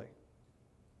poorly?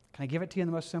 Can I give it to you in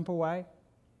the most simple way?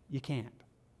 You can't.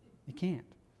 You can't.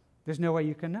 There's no way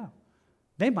you can know.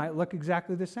 They might look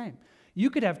exactly the same.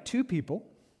 You could have two people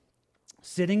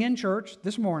sitting in church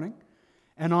this morning,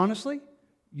 and honestly,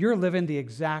 you're living the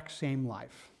exact same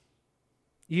life.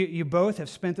 You both have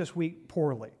spent this week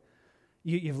poorly.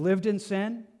 You've lived in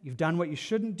sin. You've done what you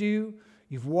shouldn't do.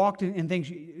 You've walked in things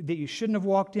that you shouldn't have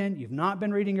walked in. You've not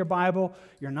been reading your Bible.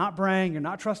 You're not praying. You're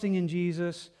not trusting in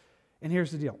Jesus. And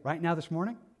here's the deal. Right now this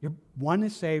morning, one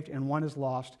is saved and one is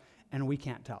lost, and we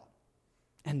can't tell.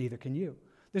 And neither can you.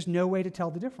 There's no way to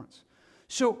tell the difference.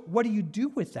 So what do you do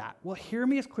with that? Well, hear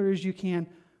me as clear as you can.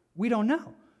 We don't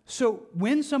know. So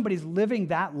when somebody's living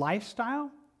that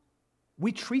lifestyle,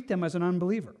 we treat them as an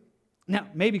unbeliever. Now,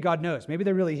 maybe God knows. Maybe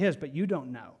they're really His, but you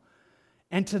don't know.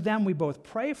 And to them, we both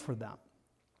pray for them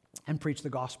and preach the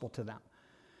gospel to them.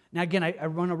 Now, again, I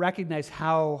want to recognize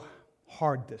how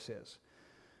hard this is.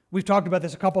 We've talked about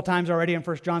this a couple times already in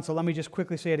 1 John, so let me just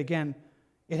quickly say it again.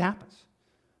 It happens.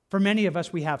 For many of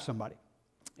us, we have somebody.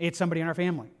 It's somebody in our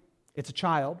family. It's a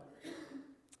child.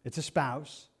 It's a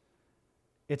spouse.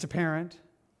 It's a parent.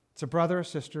 It's a brother or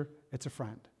sister. It's a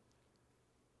friend.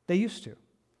 They used to.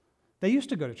 They used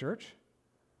to go to church.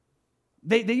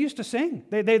 They used to sing.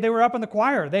 They were up in the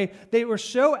choir. They were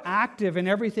so active in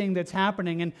everything that's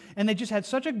happening, and they just had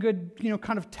such a good,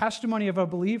 kind of testimony of a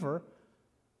believer.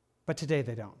 But today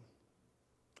they don't.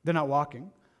 They're not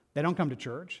walking. They don't come to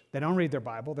church. They don't read their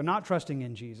Bible. They're not trusting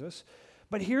in Jesus.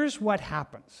 But here's what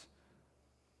happens.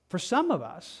 For some of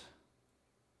us,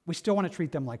 we still want to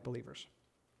treat them like believers.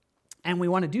 And we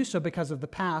want to do so because of the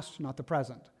past, not the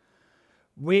present.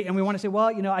 We want to say, well,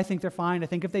 I think they're fine. I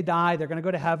think if they die, they're going to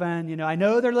go to heaven. I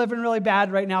know they're living really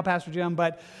bad right now, Pastor Jim,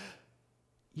 but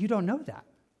you don't know that.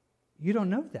 You don't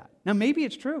know that. Now, maybe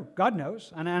it's true. God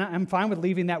knows, and I'm fine with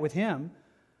leaving that with Him.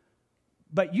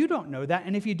 But you don't know that,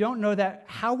 and if you don't know that,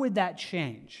 how would that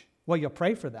change? Well, you'll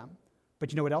pray for them, but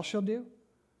you know what else you'll do?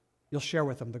 You'll share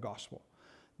with them the gospel.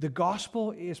 The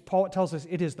gospel is, Paul tells us,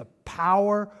 it is the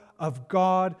power of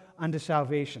God unto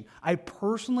salvation. I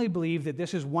personally believe that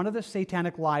this is one of the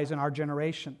satanic lies in our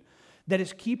generation that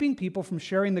is keeping people from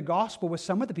sharing the gospel with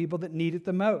some of the people that need it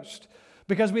the most.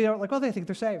 Because we are like, well, they think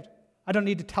they're saved. I don't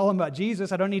need to tell them about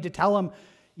Jesus. I don't need to tell them,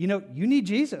 you need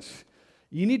Jesus.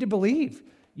 You need to believe.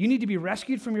 You need to be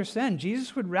rescued from your sin.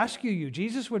 Jesus would rescue you.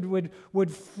 Jesus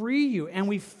would free you. And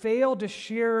we fail to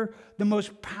share the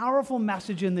most powerful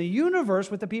message in the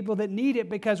universe with the people that need it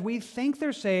because we think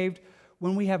they're saved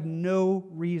when we have no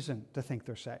reason to think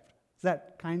they're saved. Is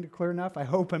that kind of clear enough? I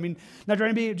hope. Not trying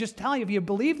to be, just telling you, if you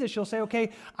believe this, you'll say,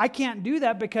 okay, I can't do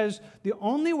that because the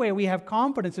only way we have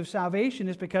confidence of salvation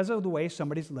is because of the way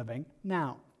somebody's living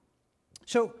now.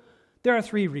 So there are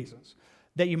three reasons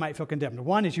that you might feel condemned.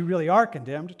 One is you really are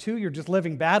condemned. Two, you're just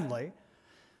living badly.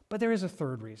 But there is a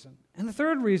third reason. And the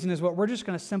third reason is what we're just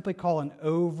going to simply call an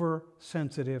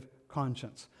oversensitive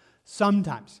conscience.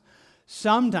 Sometimes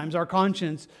our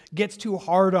conscience gets too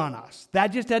hard on us.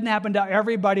 That just doesn't happen to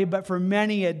everybody, but for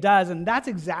many it does. And that's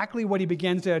exactly what he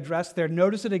begins to address there.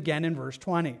 Notice it again in verse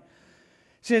 20. It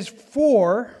says,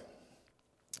 "For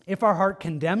if our heart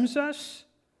condemns us,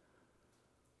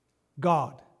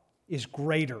 God is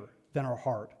greater than our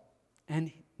heart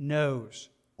and knows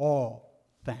all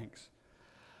things."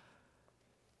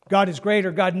 God is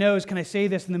greater. God knows. Can I say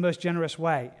this in the most generous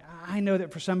way? I know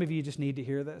that for some of you just need to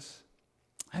hear this.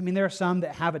 There are some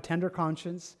that have a tender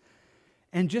conscience,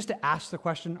 and just to ask the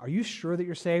question, are you sure that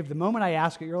you're saved? The moment I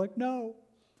ask it, you're like, no,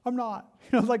 I'm not.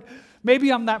 Like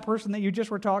maybe I'm that person that you just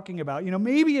were talking about.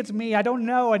 Maybe it's me. I don't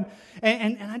know. And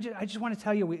I just want to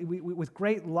tell you, we, with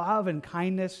great love and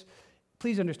kindness,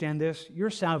 please understand this. Your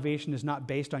salvation is not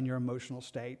based on your emotional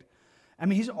state.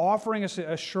 He's offering us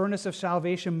a sureness of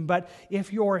salvation, but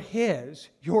if you're His,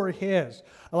 you're His.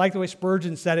 I like the way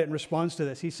Spurgeon said it in response to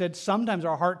this. He said, sometimes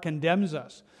our heart condemns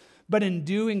us, but in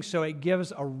doing so, it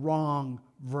gives a wrong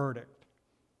verdict.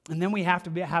 And then we have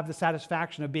to have the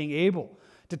satisfaction of being able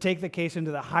to take the case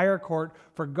into the higher court,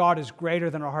 for God is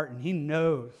greater than our heart, and He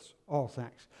knows all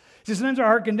things. See, sometimes our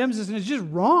heart condemns us, and it's just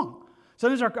wrong.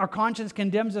 Sometimes our conscience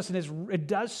condemns us, and it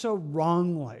does so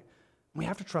wrongly. We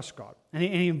have to trust God. And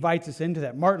he invites us into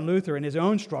that. Martin Luther, in his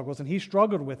own struggles, and he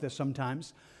struggled with this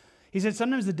sometimes, he said,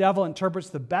 sometimes the devil interprets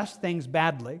the best things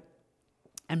badly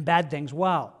and bad things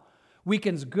well.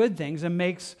 weakens good things and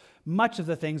makes much of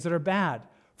the things that are bad.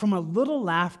 From a little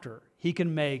laughter, he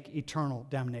can make eternal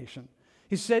damnation.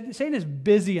 Satan is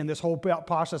busy in this whole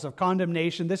process of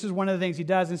condemnation. This is one of the things he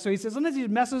does. And so he says, sometimes he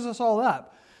messes us all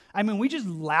up. I mean, we just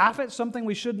laugh at something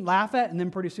we shouldn't laugh at, and then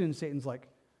pretty soon Satan's like,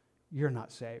 you're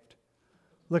not saved.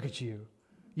 Look at you.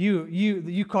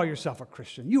 You call yourself a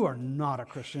Christian. You are not a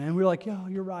Christian. And we're like, oh,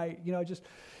 you're right.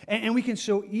 And we can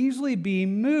so easily be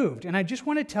moved. And I just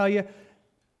want to tell you,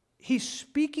 he's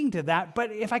speaking to that.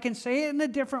 But if I can say it in a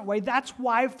different way, that's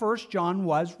why 1 John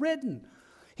was written.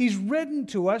 He's written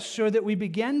to us so that we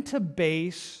begin to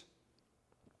base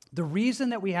the reason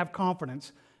that we have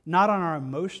confidence not on our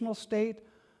emotional state,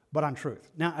 but on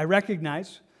truth. Now, I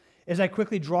recognize, as I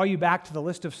quickly draw you back to the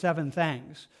list of 7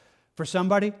 things, for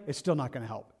somebody, it's still not going to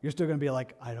help. You're still going to be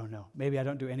like, I don't know. Maybe I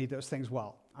don't do any of those things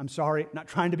well. I'm sorry. Not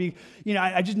trying to be,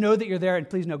 I just know that you're there, and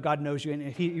please know God knows you. And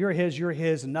if you're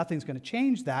His, and nothing's going to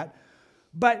change that.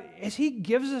 But as He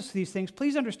gives us these things,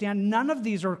 please understand, none of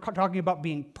these are talking about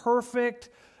being perfect.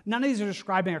 None of these are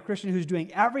describing a Christian who's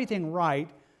doing everything right.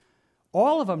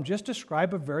 All of them just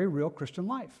describe a very real Christian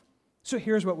life. So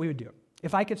here's what we would do.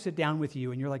 If I could sit down with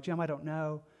you and you're like, Jim, I don't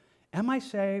know. Am I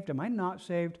saved? Am I not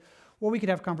saved? Well, we could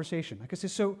have a conversation. I could say,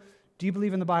 so do you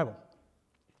believe in the Bible?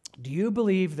 Do you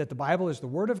believe that the Bible is the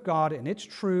Word of God and it's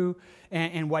true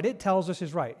and what it tells us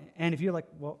is right? And if you're like,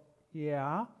 well,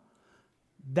 yeah,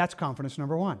 that's confidence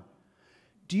number 1.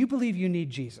 Do you believe you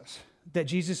need Jesus? That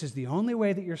Jesus is the only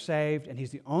way that you're saved and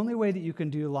He's the only way that you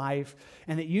can do life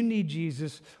and that you need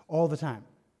Jesus all the time?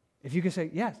 If you can say,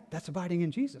 yes, that's abiding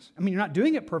in Jesus. I mean, you're not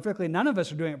doing it perfectly. None of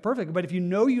us are doing it perfectly. But if you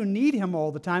know you need Him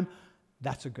all the time,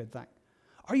 that's a good thing.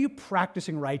 Are you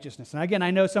practicing righteousness? And again,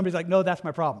 I know somebody's like, no, that's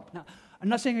my problem. Now, I'm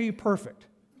not saying are you perfect.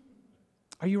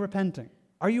 Are you repenting?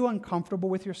 Are you uncomfortable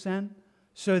with your sin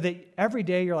so that every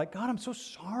day you're like, God, I'm so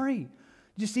sorry.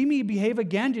 Did you see me behave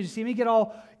again? Did you see me get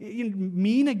all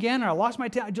mean again? Or I lost my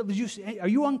temper? Are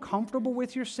you uncomfortable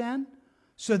with your sin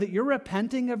so that you're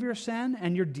repenting of your sin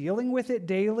and you're dealing with it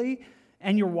daily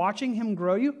and you're watching Him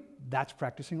grow you? That's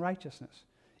practicing righteousness.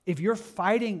 If you're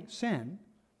fighting sin,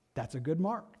 that's a good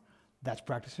mark. That's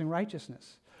practicing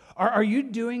righteousness. Are you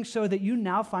doing so that you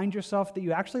now find yourself that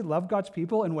you actually love God's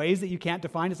people in ways that you can't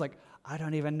define? It's like, I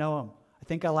don't even know them. I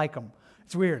think I like them.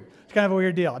 It's weird. It's kind of a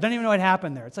weird deal. I don't even know what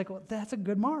happened there. It's like, well, that's a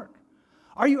good mark.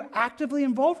 Are you actively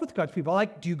involved with God's people?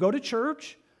 Like, do you go to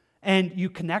church and you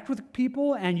connect with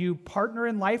people and you partner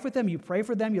in life with them? You pray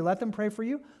for them. You let them pray for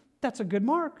you? That's a good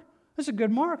mark. That's a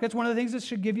good mark. That's one of the things that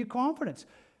should give you confidence.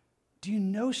 Do you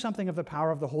know something of the power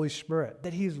of the Holy Spirit?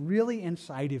 That He's really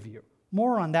inside of you?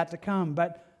 More on that to come,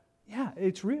 but yeah,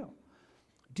 it's real.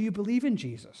 Do you believe in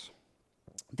Jesus?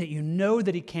 That you know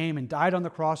that He came and died on the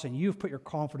cross and you've put your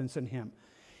confidence in Him.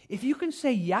 If you can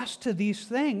say yes to these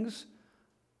things,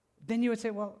 then you would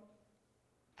say, well,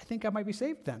 I think I might be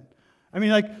saved then.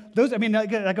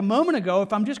 Like a moment ago,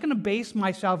 if I'm just going to base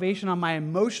my salvation on my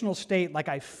emotional state, like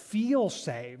I feel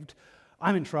saved,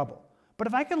 I'm in trouble. But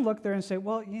if I can look there and say,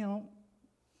 well,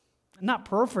 not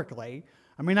perfectly,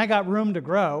 I got room to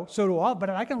grow, so do all, but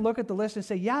if I can look at the list and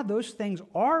say, yeah, those things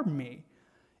are me.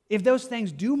 If those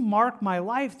things do mark my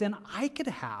life, then I could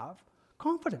have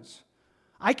confidence.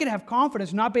 I could have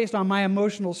confidence not based on my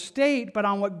emotional state, but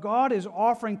on what God is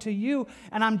offering to you.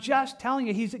 And I'm just telling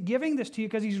you, He's giving this to you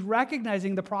because He's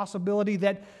recognizing the possibility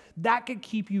that could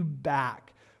keep you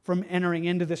back from entering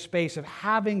into the space of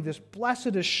having this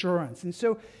blessed assurance. And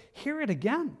so, hear it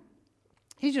again.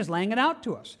 He's just laying it out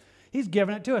to us. He's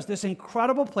given it to us, this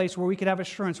incredible place where we could have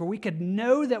assurance, where we could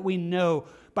know that we know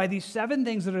by these 7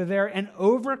 things that are there and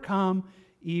overcome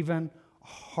even a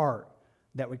heart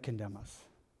that would condemn us.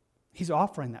 He's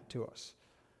offering that to us.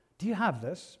 Do you have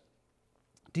this?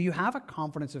 Do you have a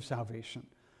confidence of salvation?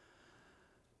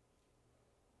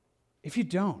 If you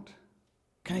don't,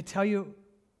 can I tell you,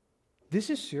 this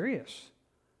is serious.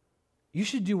 You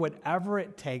should do whatever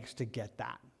it takes to get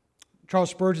that. Charles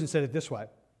Spurgeon said it this way: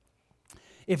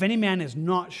 if any man is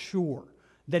not sure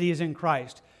that he is in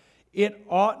Christ, it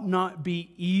ought not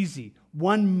be easy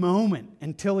one moment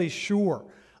until he's sure.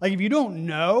 Like if you don't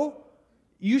know,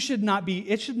 you should not be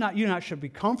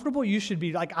comfortable. You should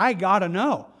be like, I gotta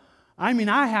know. I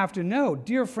have to know.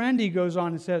 Dear friend, he goes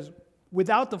on and says,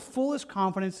 without the fullest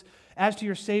confidence as to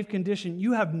your saved condition,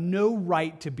 you have no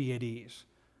right to be at ease.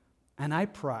 And I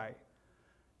pray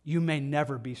you may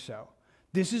never be so.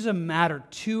 This is a matter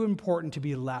too important to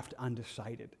be left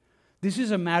undecided. This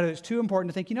is a matter that's too important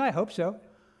to think, I hope so.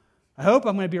 I hope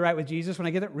I'm going to be right with Jesus when I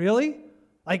get it. Really?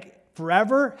 Like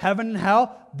forever, heaven and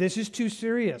hell? This is too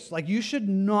serious. Like you should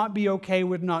not be okay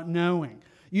with not knowing.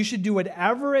 You should do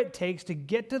whatever it takes to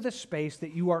get to the space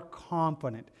that you are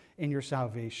confident in your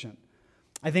salvation.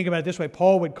 I think about it this way.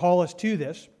 Paul would call us to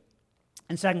this.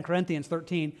 In 2 Corinthians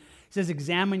 13, he says,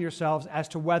 examine yourselves as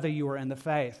to whether you are in the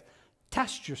faith.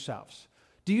 Test yourselves.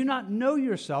 Do you not know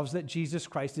yourselves that Jesus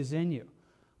Christ is in you?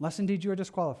 Unless indeed you are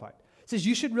disqualified. He says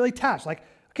you should really test. Like,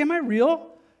 okay, am I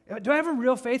real? Do I have a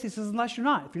real faith? He says, unless you're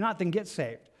not. If you're not, then get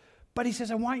saved. But he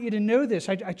says, I want you to know this.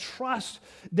 I trust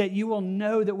that you will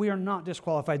know that we are not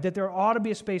disqualified, that there ought to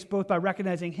be a space both by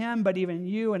recognizing him, but even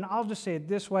you. And I'll just say it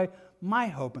this way, my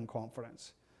hope and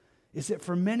confidence is that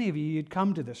for many of you, you'd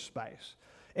come to this space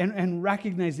and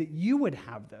recognize that you would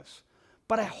have this.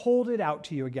 But I hold it out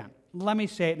to you again. Let me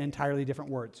say it in entirely different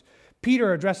words.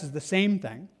 Peter addresses the same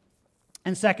thing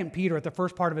in 2 Peter at the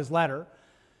first part of his letter.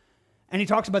 And he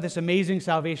talks about this amazing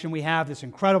salvation we have, this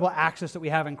incredible access that we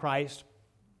have in Christ.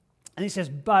 And he says,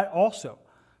 but also,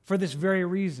 for this very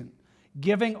reason,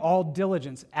 giving all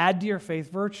diligence, add to your faith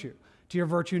virtue, to your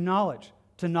virtue knowledge,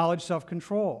 to knowledge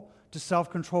self-control, to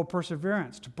self-control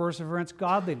perseverance, to perseverance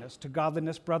godliness, to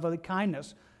godliness brotherly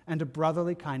kindness, and to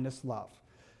brotherly kindness love.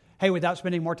 Hey, without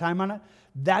spending more time on it,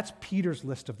 that's Peter's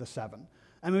list of the 7.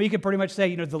 I mean, we could pretty much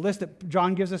say, the list that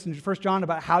John gives us in 1 John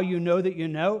about how you know that you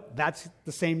know, that's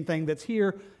the same thing that's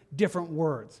here, different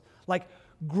words. Like,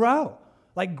 grow.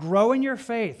 Like, grow in your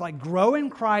faith. Like, grow in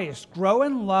Christ. Grow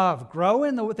in love. Grow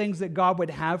in the things that God would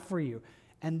have for you.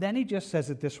 And then he just says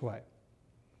it this way.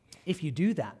 If you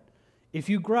do that, if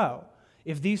you grow,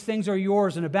 if these things are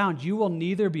yours and abound, you will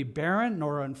neither be barren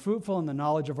nor unfruitful in the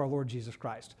knowledge of our Lord Jesus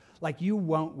Christ. Like, you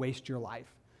won't waste your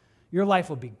life. Your life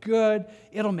will be good.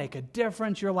 It'll make a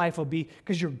difference. Your life will be,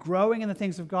 because you're growing in the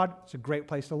things of God, it's a great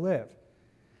place to live.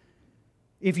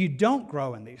 If you don't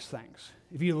grow in these things,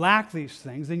 if you lack these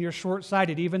things, then you're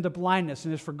short-sighted, even to blindness,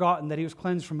 and has forgotten that he was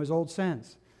cleansed from his old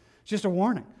sins. It's just a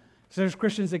warning. So there's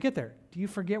Christians that get there. Do you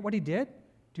forget what he did?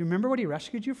 Do you remember what he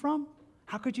rescued you from?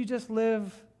 How could you just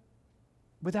live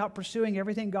without pursuing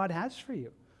everything God has for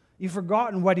you? You've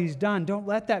forgotten what he's done. Don't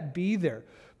let that be there.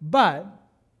 But,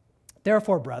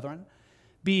 therefore, brethren,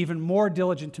 be even more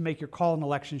diligent to make your call and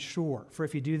election sure. For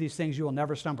if you do these things, you will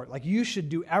never stumble. Like, you should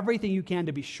do everything you can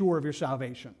to be sure of your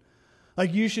salvation.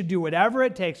 Like, you should do whatever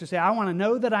it takes to say, I want to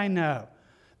know that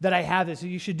I have this.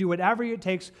 You should do whatever it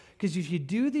takes, because if you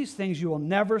do these things, you will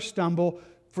never stumble.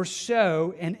 For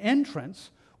so, an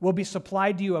entrance will be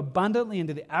supplied to you abundantly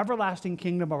into the everlasting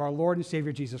kingdom of our Lord and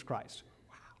Savior Jesus Christ.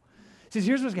 Wow. It says,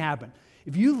 here's what's going to happen.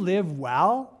 If you live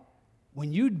well,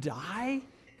 when you die,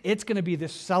 it's going to be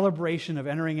this celebration of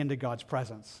entering into God's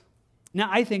presence. Now,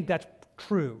 I think that's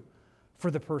true for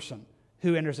the person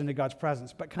who enters into God's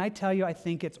presence. But can I tell you, I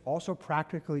think it's also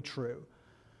practically true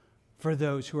for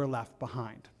those who are left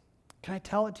behind. Can I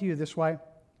tell it to you this way?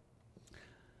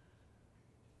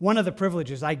 One of the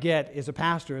privileges I get as a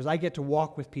pastor is I get to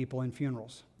walk with people in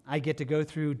funerals. I get to go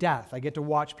through death. I get to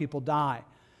watch people die.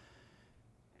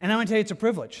 And I'm going to tell you it's a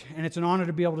privilege, and it's an honor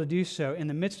to be able to do so in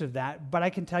the midst of that, but I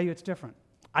can tell you it's different.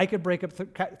 I could break up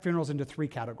funerals into 3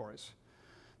 categories.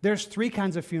 There's 3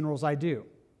 kinds of funerals I do.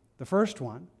 The first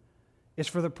one is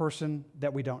for the person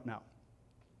that we don't know.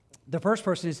 The first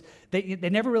person is they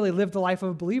never really lived the life of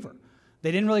a believer.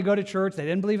 They didn't really go to church. They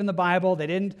didn't believe in the Bible. They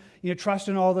didn't trust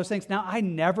in all those things. Now, I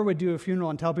never would do a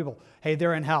funeral and tell people, hey,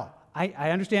 they're in hell.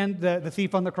 I understand the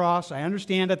thief on the cross. I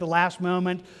understand at the last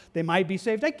moment they might be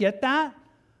saved. I get that.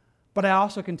 But I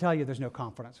also can tell you there's no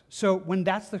confidence. So when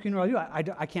that's the funeral I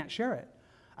do, I can't share it.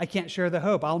 I can't share the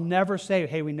hope. I'll never say,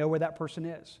 hey, we know where that person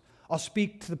is. I'll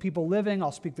speak to the people living.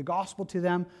 I'll speak the gospel to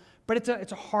them. But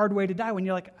it's a hard way to die when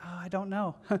you're like, I don't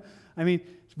know. I mean,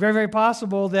 it's very, very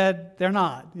possible that they're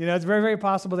not. It's very, very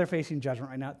possible they're facing judgment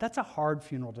right now. That's a hard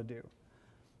funeral to do.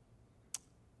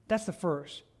 That's the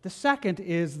first. The second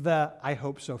is the I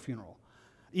hope so funeral.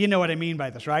 You know what I mean by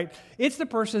this, right? It's the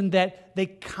person that they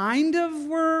kind of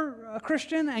were a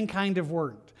Christian and kind of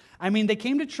weren't. I mean, they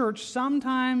came to church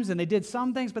sometimes and they did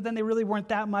some things, but then they really weren't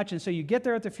that much. And so you get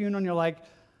there at the funeral and you're like,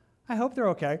 I hope they're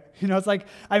okay. It's like,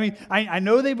 I mean, I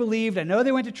know they believed. I know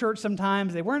they went to church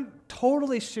sometimes. They weren't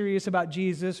totally serious about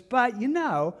Jesus, but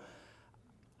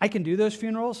I can do those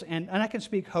funerals and I can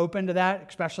speak hope into that,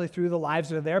 especially through the lives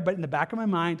that are there. But in the back of my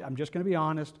mind, I'm just going to be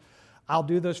honest, I'll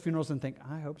do those funerals and think,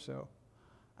 I hope so.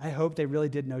 I hope they really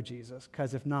did know Jesus,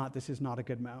 because if not, this is not a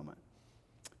good moment.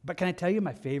 But can I tell you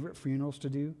my favorite funerals to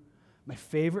do? My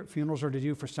favorite funerals are to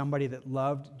do for somebody that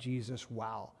loved Jesus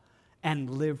well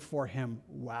and lived for him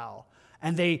well.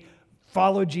 And they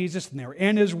followed Jesus and they were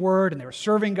in his word and they were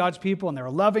serving God's people and they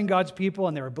were loving God's people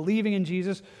and they were believing in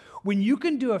Jesus. When you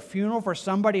can do a funeral for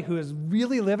somebody who is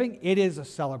really living, it is a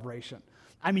celebration.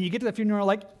 I mean, you get to the funeral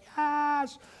like,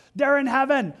 yes, They're in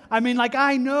heaven. I mean, like,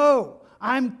 I know,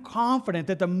 I'm confident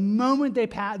that the moment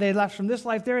they left from this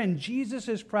life, they're in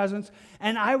Jesus' presence.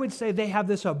 And I would say they have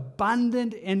this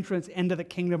abundant entrance into the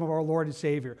kingdom of our Lord and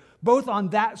Savior, both on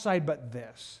that side, but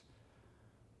this.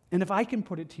 And if I can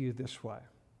put it to you this way,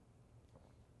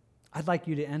 I'd like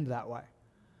you to end that way.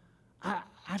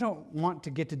 I don't want to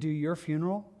get to do your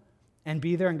funeral and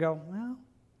be there and go, well,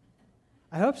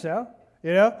 I hope so.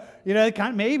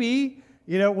 Maybe,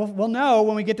 we'll know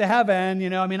when we get to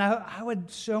heaven. I would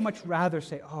so much rather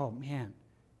say, oh man,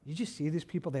 you just see these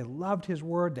people. They loved his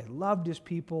word. They loved his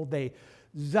people. They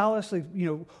zealously,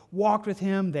 walked with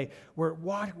him.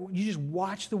 You just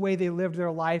watch the way they lived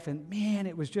their life. And man,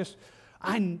 it was just,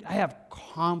 I have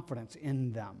confidence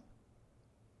in them.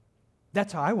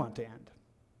 That's how I want to end.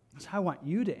 That's how I want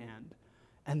you to end.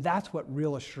 And that's what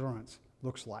real assurance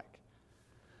looks like.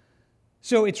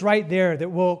 So it's right there that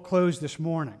we'll close this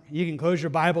morning. You can close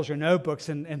your Bibles, your notebooks,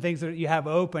 and things that you have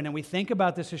open, and we think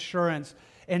about this assurance,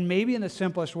 and maybe in the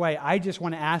simplest way, I just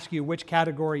want to ask you which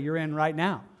category you're in right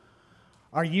now.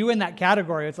 Are you in that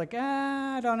category? It's like,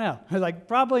 I don't know. Like,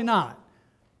 probably not.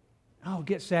 Oh,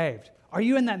 get saved. Are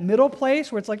you in that middle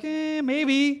place where it's like,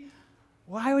 maybe?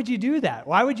 Why would you do that?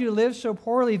 Why would you live so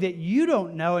poorly that you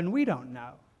don't know and we don't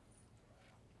know?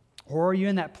 Or are you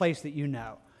in that place that you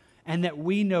know and that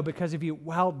we know because of you?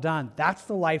 Well done. That's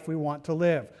the life we want to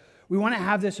live. We want to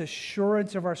have this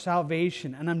assurance of our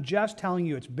salvation. And I'm just telling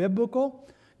you, it's biblical.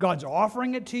 God's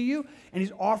offering it to you, and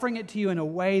he's offering it to you in a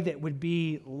way that would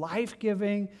be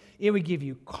life-giving. It would give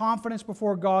you confidence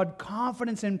before God,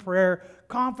 confidence in prayer,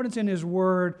 confidence in his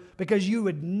word, because you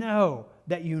would know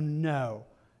that you're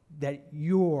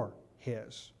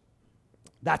his.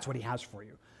 That's what he has for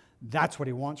you. That's what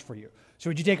he wants for you.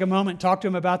 So would you take a moment and talk to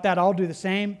him about that? I'll do the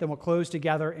same. Then we'll close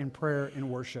together in prayer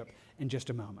and worship in just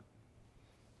a moment.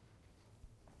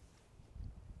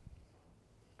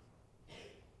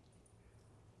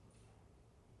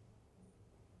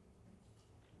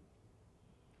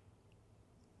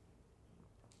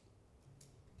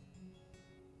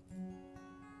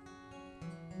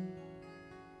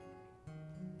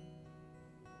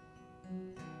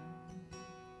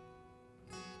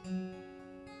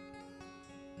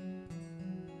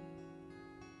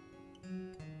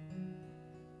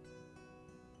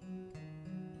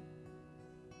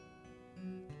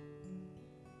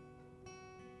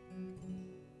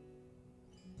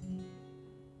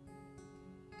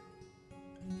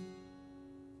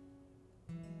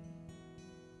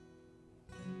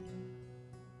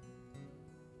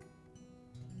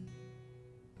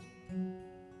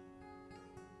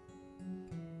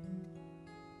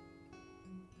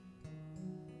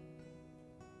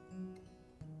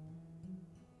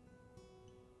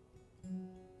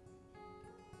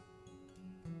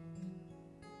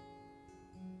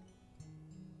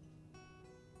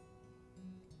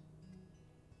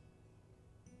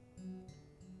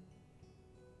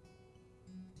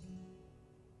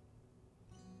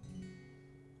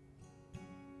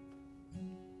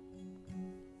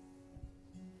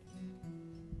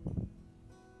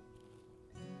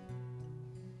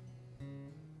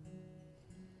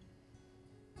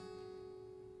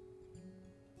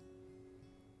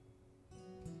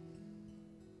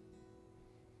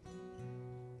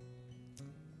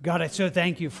 God, I so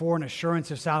thank you for an assurance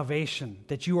of salvation,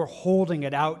 that you are holding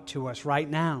it out to us right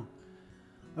now,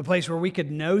 a place where we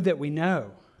could know that we know.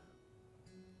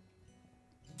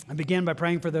 I begin by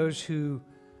praying for those who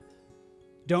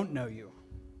don't know you,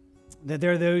 that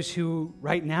there are those who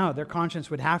right now, their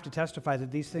conscience would have to testify that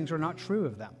these things are not true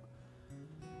of them.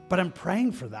 But I'm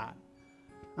praying for that.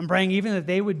 I'm praying even that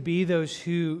they would be those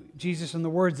who, Jesus, in the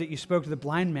words that you spoke to the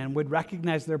blind man, would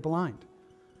recognize they're blind,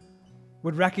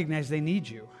 would recognize they need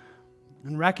you,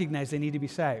 and recognize they need to be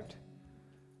saved.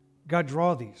 God,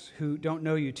 draw these who don't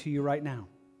know you to you right now.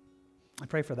 I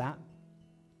pray for that.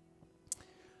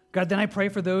 God, then I pray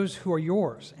for those who are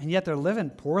yours, and yet they're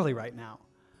living poorly right now.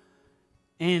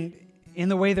 And in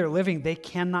the way they're living, they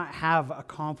cannot have a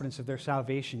confidence of their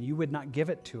salvation. You would not give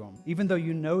it to them, even though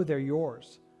you know they're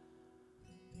yours.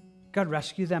 God,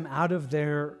 rescue them out of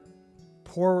their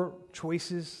poor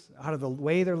choices, out of the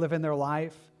way they're living their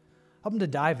life. Help them to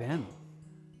dive in.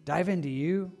 Dive into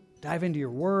you. Dive into your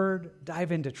word.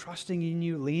 Dive into trusting in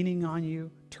you, leaning on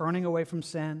you, turning away from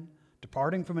sin,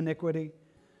 departing from iniquity.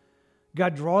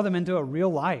 God, draw them into a real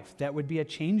life that would be a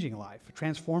changing life, a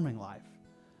transforming life,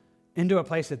 into a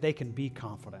place that they can be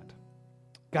confident.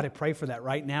 God, I pray for that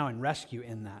right now and rescue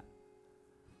in that.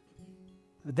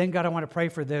 But then, God, I want to pray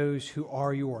for those who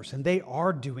are yours, and they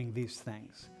are doing these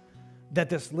things, that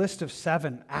this list of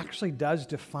 7 actually does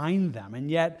define them, and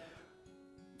yet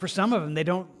For some of them, they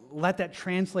don't let that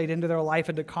translate into their life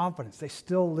into confidence. They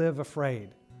still live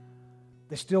afraid.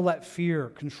 They still let fear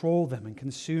control them and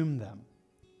consume them.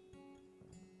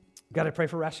 God, I pray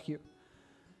for rescue,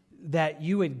 that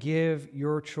you would give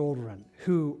your children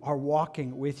who are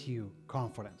walking with you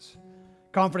confidence.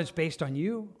 Confidence based on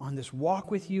you, on this walk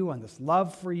with you, on this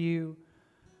love for you,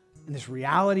 and this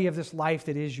reality of this life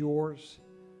that is yours.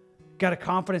 God, a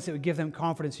confidence that would give them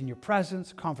confidence in your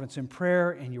presence, confidence in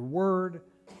prayer and your word.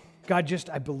 God,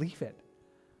 I believe it.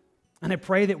 And I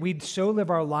pray that we'd so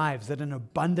live our lives that an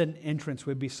abundant entrance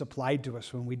would be supplied to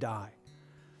us when we die.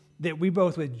 That we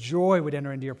both with joy would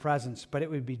enter into your presence, but it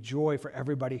would be joy for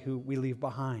everybody who we leave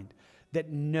behind, that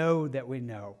we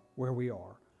know where we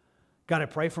are. God, I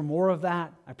pray for more of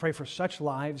that. I pray for such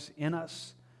lives in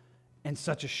us and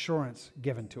such assurance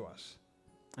given to us.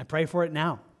 I pray for it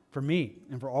now, for me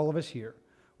and for all of us here.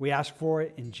 We ask for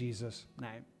it in Jesus'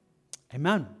 name.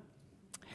 Amen.